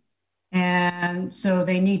enough. And so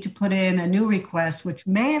they need to put in a new request, which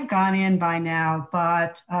may have gone in by now,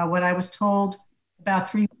 but what I was told about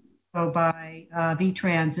 3 weeks ago by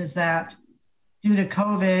VTrans is that due to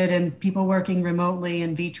COVID and people working remotely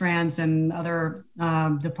in VTrans and other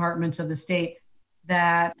departments of the state,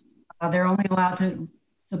 that they're only allowed to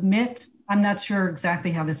submit. I'm not sure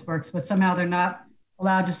exactly how this works, but somehow they're not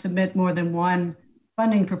allowed to submit more than one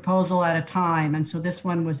funding proposal at a time. And so this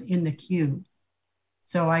one was in the queue.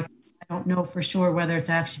 So I don't know for sure whether it's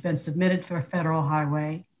actually been submitted for a federal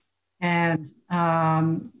highway. And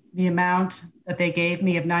the amount that they gave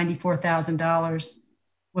me of $94,000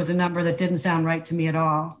 was a number that didn't sound right to me at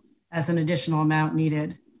all as an additional amount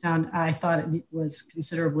needed. I thought it was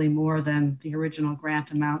considerably more than the original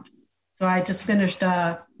grant amount. So I just finished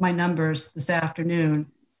my numbers this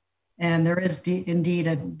afternoon, and there is indeed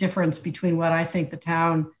a difference between what I think the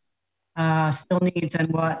town still needs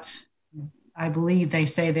and what I believe they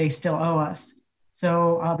say they still owe us.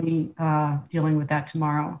 So I'll be dealing with that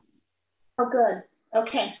tomorrow. Oh, good.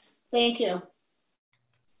 Okay. Thank you.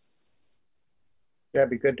 Yeah, it'd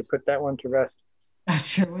be good to put that one to rest. That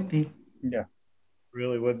sure would be. Yeah.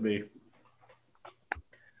 Really would be.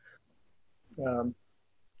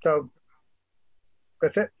 So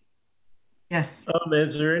that's it. Yes.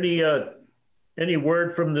 Is there any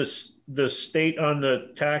word from the state on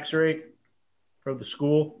the tax rate for the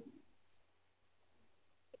school?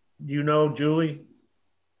 Do you know, Julie?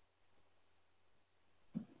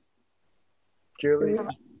 Julie?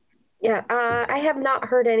 Yeah, I have not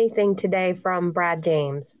heard anything today from Brad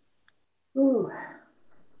James. Ooh.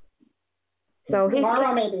 So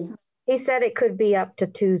tomorrow maybe. He said it could be up to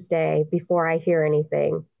Tuesday before I hear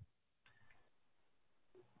anything.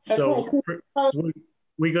 So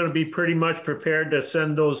we're going to be pretty much prepared to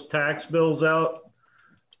send those tax bills out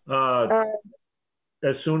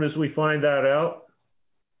as soon as we find that out.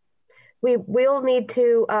 We'll need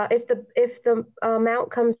to if the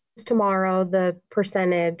amount comes tomorrow, the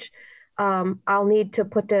percentage, I'll need to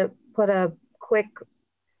put a quick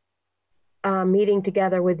meeting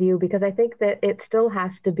together with you, because I think that it still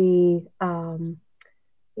has to be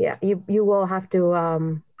you will have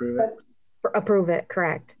to approve it,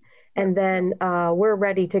 correct? And then we're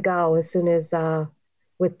ready to go as soon as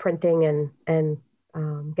with printing and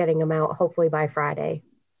getting them out, hopefully by Friday.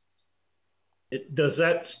 Does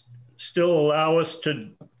that still allow us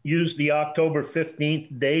to use the October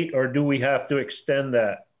 15th date, or do we have to extend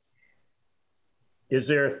that? Is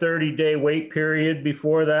there a 30-day wait period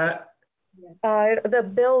before that?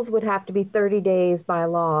 The bills would have to be 30 days by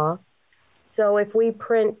law. So if we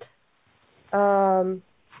print, if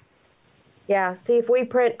we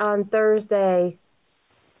print on Thursday,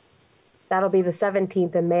 that'll be the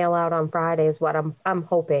 17th, and mail out on Friday is what I'm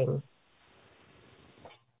hoping.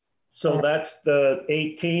 So that's the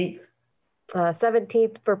 18th?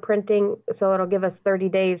 17th for printing, so it'll give us 30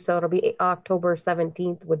 days. So it'll be October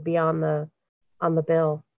 17th would be on the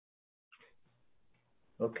bill.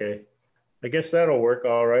 Okay, I guess that'll work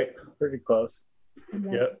all right. Pretty close.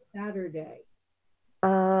 Yep. Saturday.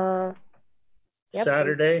 Yep.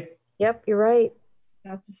 Saturday? Yep, you're right.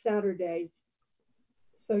 That's a Saturday.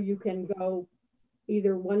 So you can go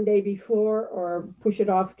either one day before or push it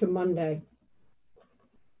off to Monday.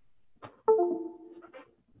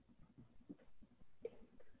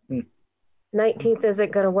 19th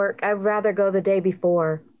isn't going to work. I'd rather go the day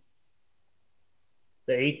before.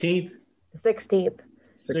 The 18th? 16th.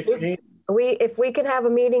 16th? If we can have a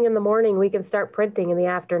meeting in the morning, we can start printing in the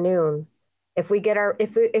afternoon. If we get our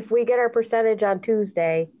percentage on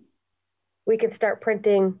Tuesday, we can start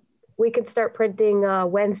printing. We can start printing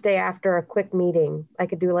Wednesday after a quick meeting. I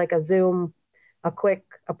could do like a Zoom, a quick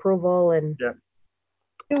approval, and. Yeah.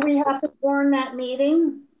 Do we have to warn that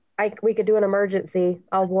meeting? We could do an emergency.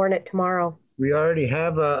 I'll warn it tomorrow. We already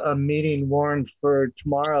have a meeting warned for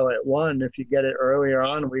tomorrow at 1. If you get it earlier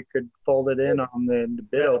on, we could fold it in on the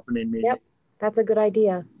bid opening meeting. Yep, that's a good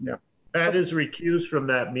idea. Yeah. That is recused from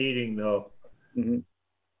that meeting, though. Mm-hmm.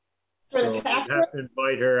 So you have to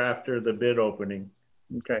invite her after the bid opening.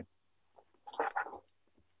 Okay.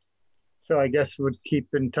 So I guess we'll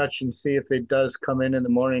keep in touch and see if it does come in the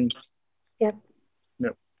morning. Yep.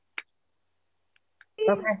 Yep.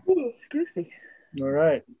 Okay. Excuse me. All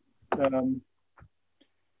right.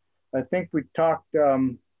 I think we talked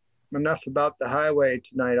enough about the highway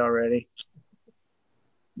tonight already.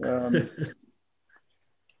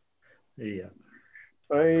 Yeah.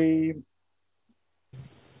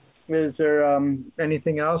 Is there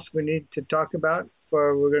anything else we need to talk about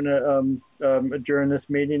before we're going to adjourn this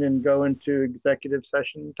meeting and go into executive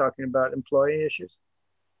session talking about employee issues?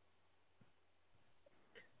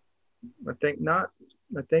 I think not.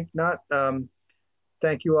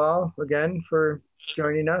 Thank you all again for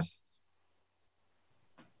joining us.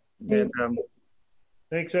 And,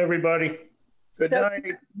 thanks, everybody. Good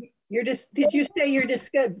night. Did you say you're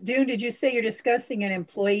discussing an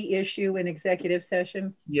employee issue in executive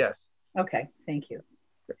session? Yes. Okay, thank you.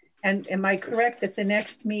 And am I correct that the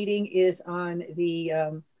next meeting is on the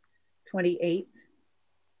 28th?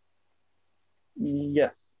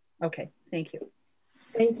 Yes. Okay, thank you.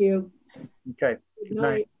 Thank you. Okay. Good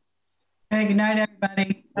night. Hey, good night,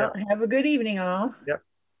 everybody. Well, have a good evening, all. Yep.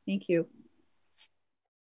 Thank you.